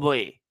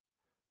only.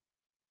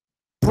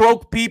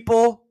 Broke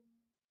people,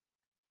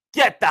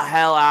 get the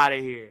hell out of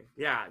here.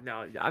 Yeah,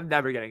 no, I'm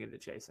never getting into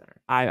Chase Center.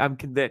 I'm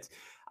convinced.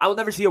 I will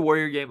never see a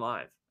Warrior game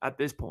live at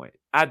this point.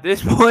 At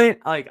this point,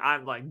 like,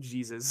 I'm like,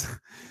 Jesus.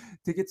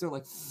 Tickets are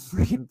like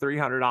freaking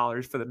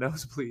 $300 for the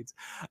nosebleeds.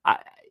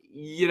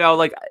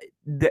 Like,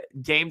 the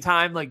game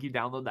time, like, you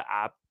download the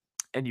app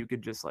and you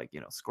could just, like,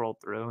 scroll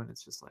through, and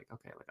it's just like,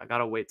 okay, like, I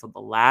gotta wait till the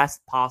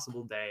last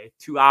possible day,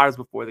 2 hours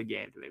before the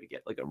game, to maybe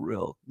get like a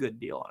real good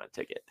deal on a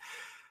ticket.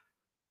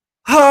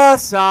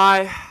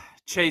 Sigh.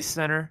 Chase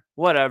Center,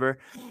 whatever.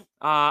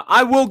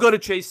 I will go to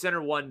Chase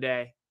Center one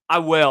day. I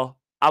will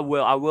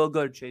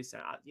go to Chase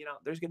Center.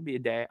 There's gonna be a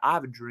day. I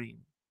have a dream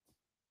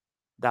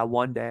that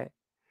one day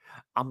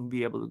I'm gonna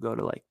be able to go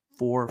to like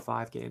 4 or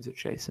 5 games at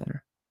Chase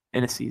Center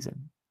in a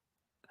season.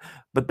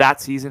 But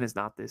that season is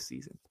not this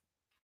season.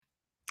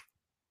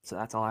 So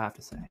that's all I have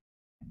to say.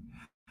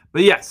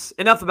 But yes,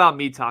 enough about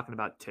me talking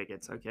about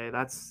tickets, okay?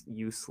 That's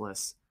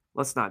useless.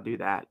 Let's not do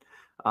that.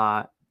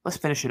 Let's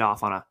finish it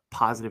off on a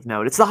positive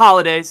note. It's the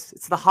holidays.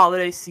 It's the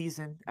holiday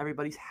season.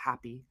 Everybody's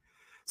happy.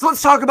 So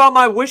let's talk about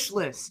my wish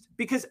list,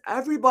 because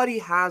everybody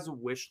has a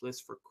wish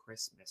list for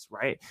Christmas,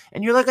 right?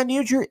 And you're like,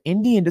 Anuj, you're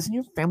Indian. Doesn't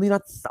your family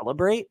not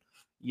celebrate?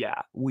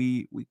 Yeah,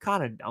 we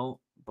kind of don't,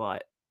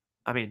 but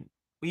I mean,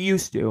 we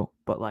used to,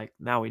 but like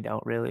now we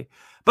don't really.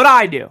 But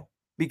I do,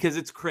 because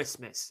it's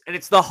Christmas and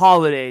it's the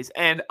holidays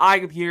and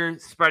I'm here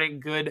spreading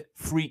good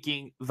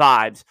freaking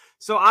vibes.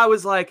 So I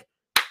was like,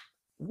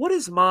 what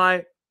is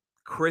my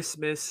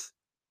Christmas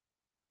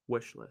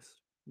wish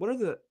list? What are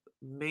the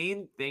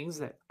main things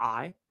that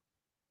I,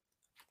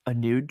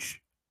 Anuj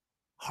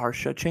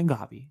Harsha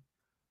Changavi,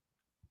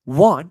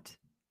 want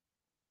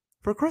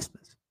for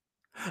Christmas?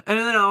 And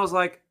then I was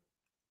like,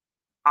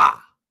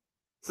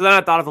 so then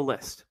I thought of a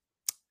list.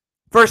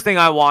 First thing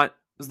I want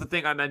is the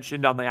thing I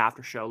mentioned on the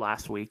after show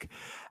last week.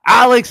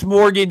 Alex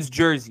Morgan's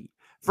jersey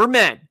for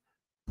men.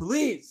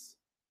 Please,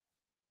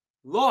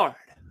 Lord,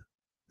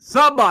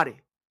 somebody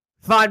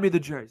find me the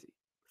jersey.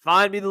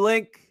 Find me the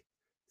link.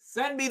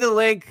 Send me the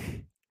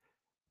link.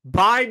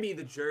 Buy me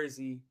the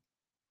jersey.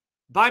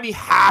 Buy me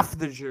half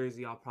the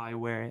jersey. I'll probably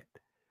wear it.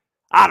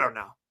 I don't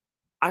know.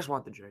 I just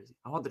want the jersey.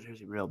 I want the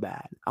jersey real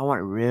bad. I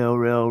want it real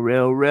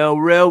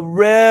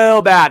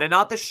bad. And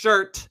not the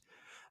shirt.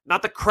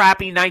 Not the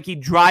crappy Nike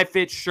dry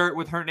fit shirt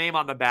with her name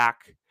on the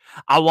back.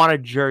 I want a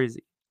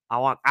jersey. I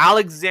want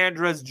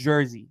Alexandra's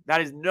jersey.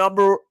 That is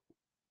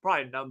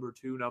probably number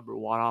 2, number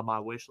 1 on my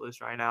wish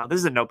list right now. This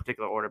is in no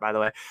particular order, by the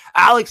way.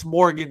 Alex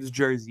Morgan's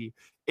jersey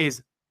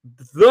is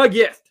the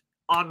gift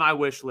on my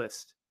wish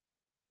list.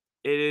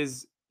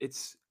 It's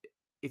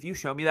if you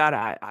show me that,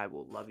 I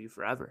will love you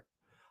forever.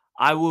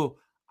 I will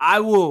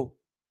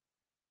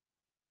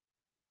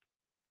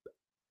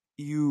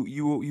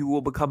you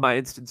will become my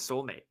instant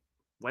soulmate.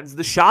 When's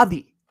the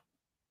shadi?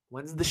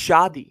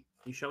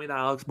 You show me that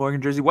Alex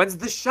Morgan jersey. When's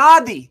the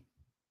shadi?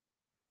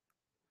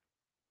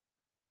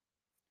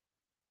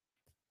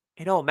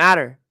 It don't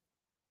matter.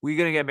 We're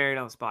going to get married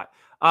on the spot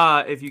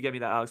if you get me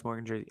that Alex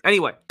Morgan jersey.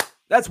 Anyway,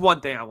 that's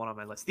one thing I want on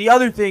my list. The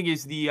other thing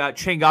is the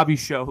Changavi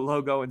show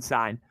logo and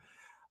sign.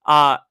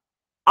 I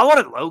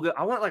want a logo.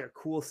 I want like a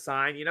cool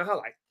sign. You know how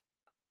like,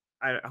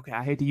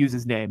 I hate to use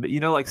his name, but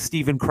you know, like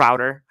Steven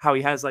Crowder, how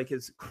he has like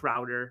his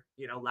Crowder,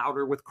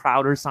 Louder with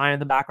Crowder sign in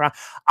the background.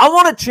 I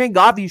want a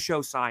Changavi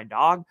show sign,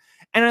 dog.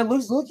 And I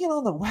was looking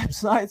on the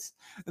websites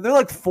and they're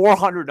like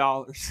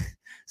 $400.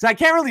 So I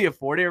can't really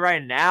afford it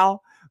right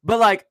now, but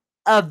like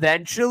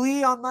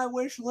eventually on my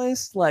wish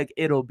list, like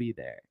it'll be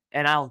there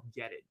and I'll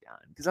get it done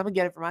because I'm gonna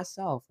get it for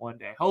myself one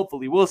day.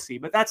 Hopefully, we'll see.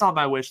 But that's on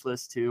my wish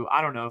list too.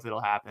 I don't know if it'll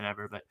happen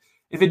ever, but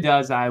if it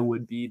does, I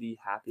would be the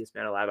happiest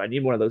man alive. I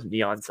need one of those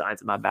neon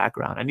signs in my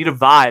background. I need a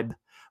vibe.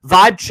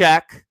 Vibe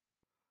check.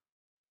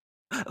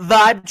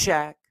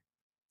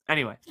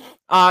 Anyway,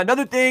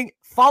 another thing,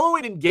 follow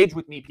and engage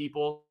with me,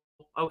 people.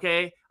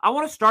 Okay? I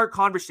want to start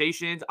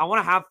conversations. I want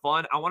to have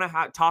fun. I want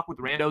to talk with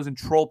randos and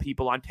troll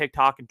people on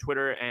TikTok and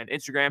Twitter and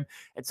Instagram.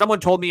 And someone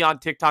told me on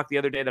TikTok the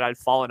other day that I'd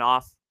fallen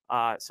off.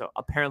 So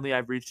apparently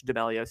I've reached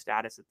D'Amelio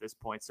status at this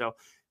point. So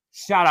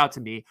shout out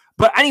to me.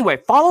 But anyway,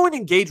 follow and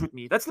engage with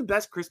me. That's the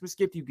best Christmas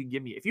gift you can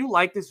give me. If you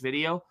like this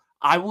video,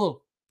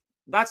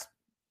 that's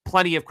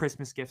plenty of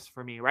Christmas gifts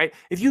for me, right?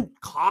 If you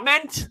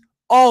comment,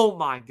 oh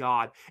my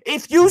God.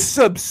 If you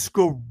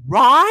subscribe,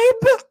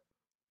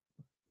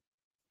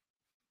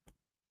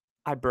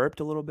 I burped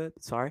a little bit,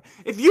 sorry.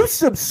 If you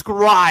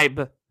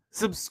subscribe,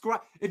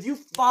 if you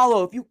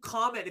follow, if you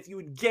comment, if you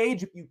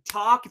engage, if you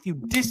talk, if you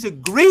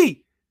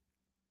disagree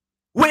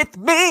with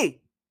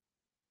me,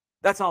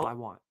 that's all I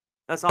want.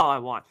 That's all I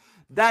want.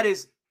 That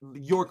is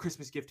your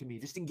Christmas gift to me.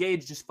 Just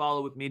engage, just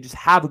follow with me, just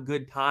have a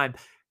good time.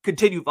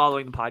 Continue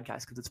following the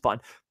podcast because it's fun.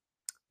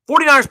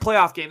 49ers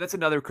playoff game. That's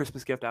another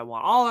Christmas gift I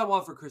want. All I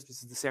want for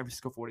Christmas is the San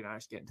Francisco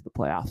 49ers get into the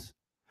playoffs.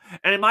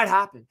 And it might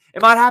happen.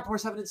 It might happen. We're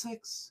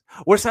 7-6.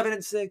 We're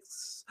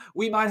 7-6.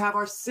 We might have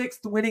our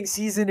 6th winning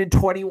season in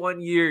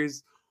 21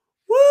 years.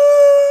 Woo!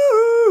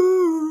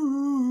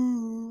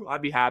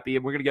 I'd be happy.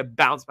 And we're going to get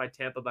bounced by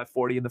Tampa by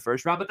 40 in the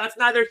first round. But that's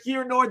neither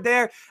here nor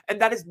there. And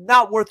that is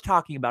not worth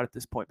talking about at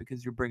this point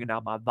because you're bringing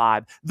out my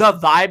vibe. The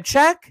vibe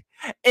check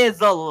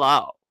is a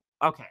low.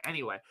 Okay,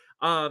 anyway.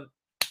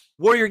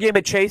 Warrior game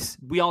at Chase,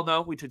 we all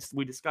know, we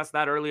discussed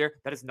that earlier.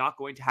 That is not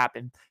going to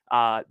happen.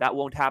 That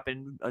won't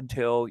happen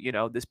until,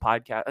 this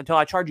podcast, until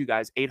I charge you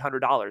guys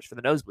 $800 for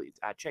the nosebleeds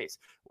at Chase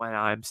when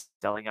I'm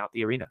selling out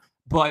the arena.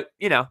 But,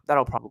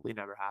 that'll probably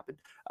never happen.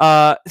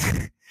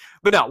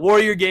 But no,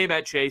 Warrior game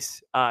at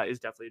Chase is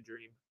definitely a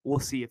dream. We'll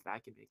see if I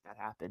can make that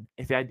happen.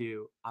 If I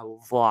do, I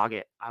will vlog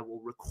it. I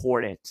will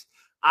record it.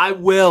 I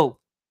will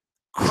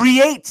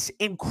create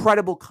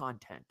incredible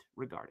content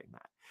regarding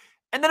that.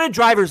 And then a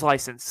driver's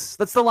license.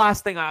 That's the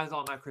last thing I was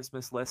on my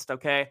Christmas list,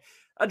 okay?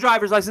 A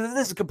driver's license. And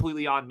this is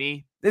completely on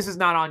me. This is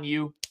not on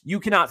you. You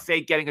cannot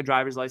fake getting a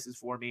driver's license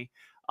for me.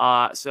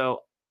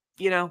 So,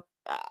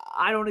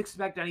 I don't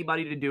expect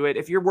anybody to do it.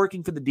 If you're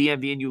working for the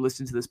DMV and you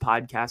listen to this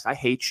podcast, I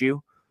hate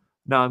you.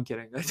 No, I'm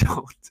kidding. I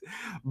don't.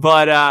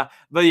 But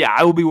yeah,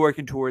 I will be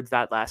working towards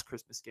that last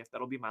Christmas gift.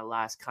 That'll be my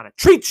last kind of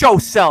treat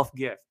yourself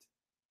gift.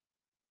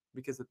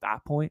 Because at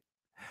that point,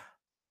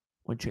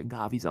 when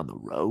Changavi's on the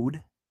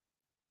road,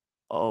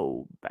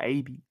 oh,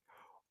 baby.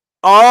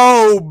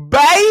 Oh,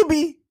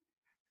 baby.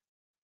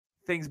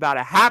 Things about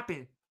to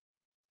happen.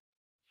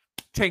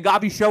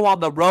 Changavi show on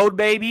the road,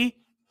 baby.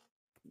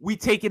 We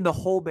taking the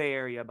whole Bay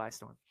Area by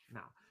storm.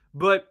 Nah.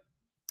 But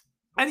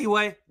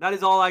anyway, that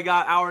is all I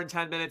got. Hour and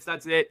 10 minutes.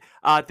 That's it.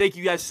 Thank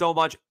you guys so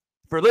much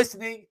for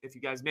listening. If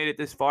you guys made it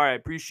this far, I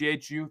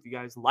appreciate you. If you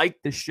guys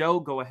like the show,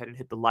 go ahead and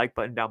hit the like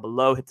button down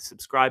below. Hit the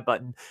subscribe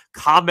button.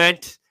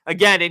 Comment.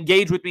 Again,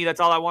 engage with me. That's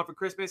all I want for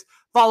Christmas.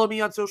 Follow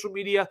me on social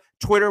media.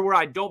 Twitter, where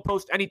I don't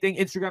post anything.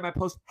 Instagram, I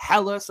post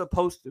hella. So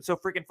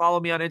freaking follow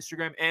me on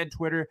Instagram and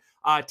Twitter.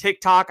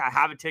 TikTok, I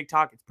have a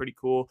TikTok. It's pretty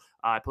cool.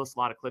 I post a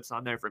lot of clips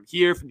on there from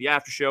here, from the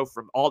after show,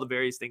 from all the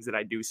various things that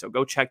I do. So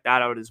go check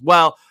that out as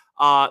well.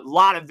 A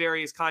lot of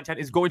various content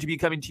is going to be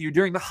coming to you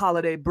during the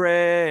holiday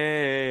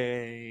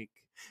break.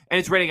 And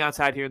it's raining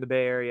outside here in the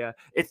Bay Area.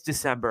 It's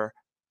December.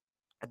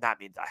 And that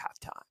means I have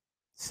time.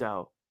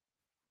 So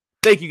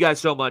thank you guys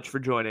so much for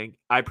joining.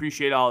 I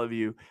appreciate all of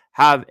you.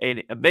 Have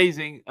an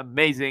amazing,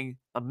 amazing,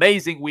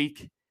 amazing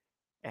week.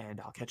 And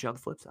I'll catch you on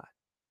the flip side.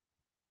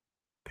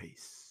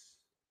 Peace.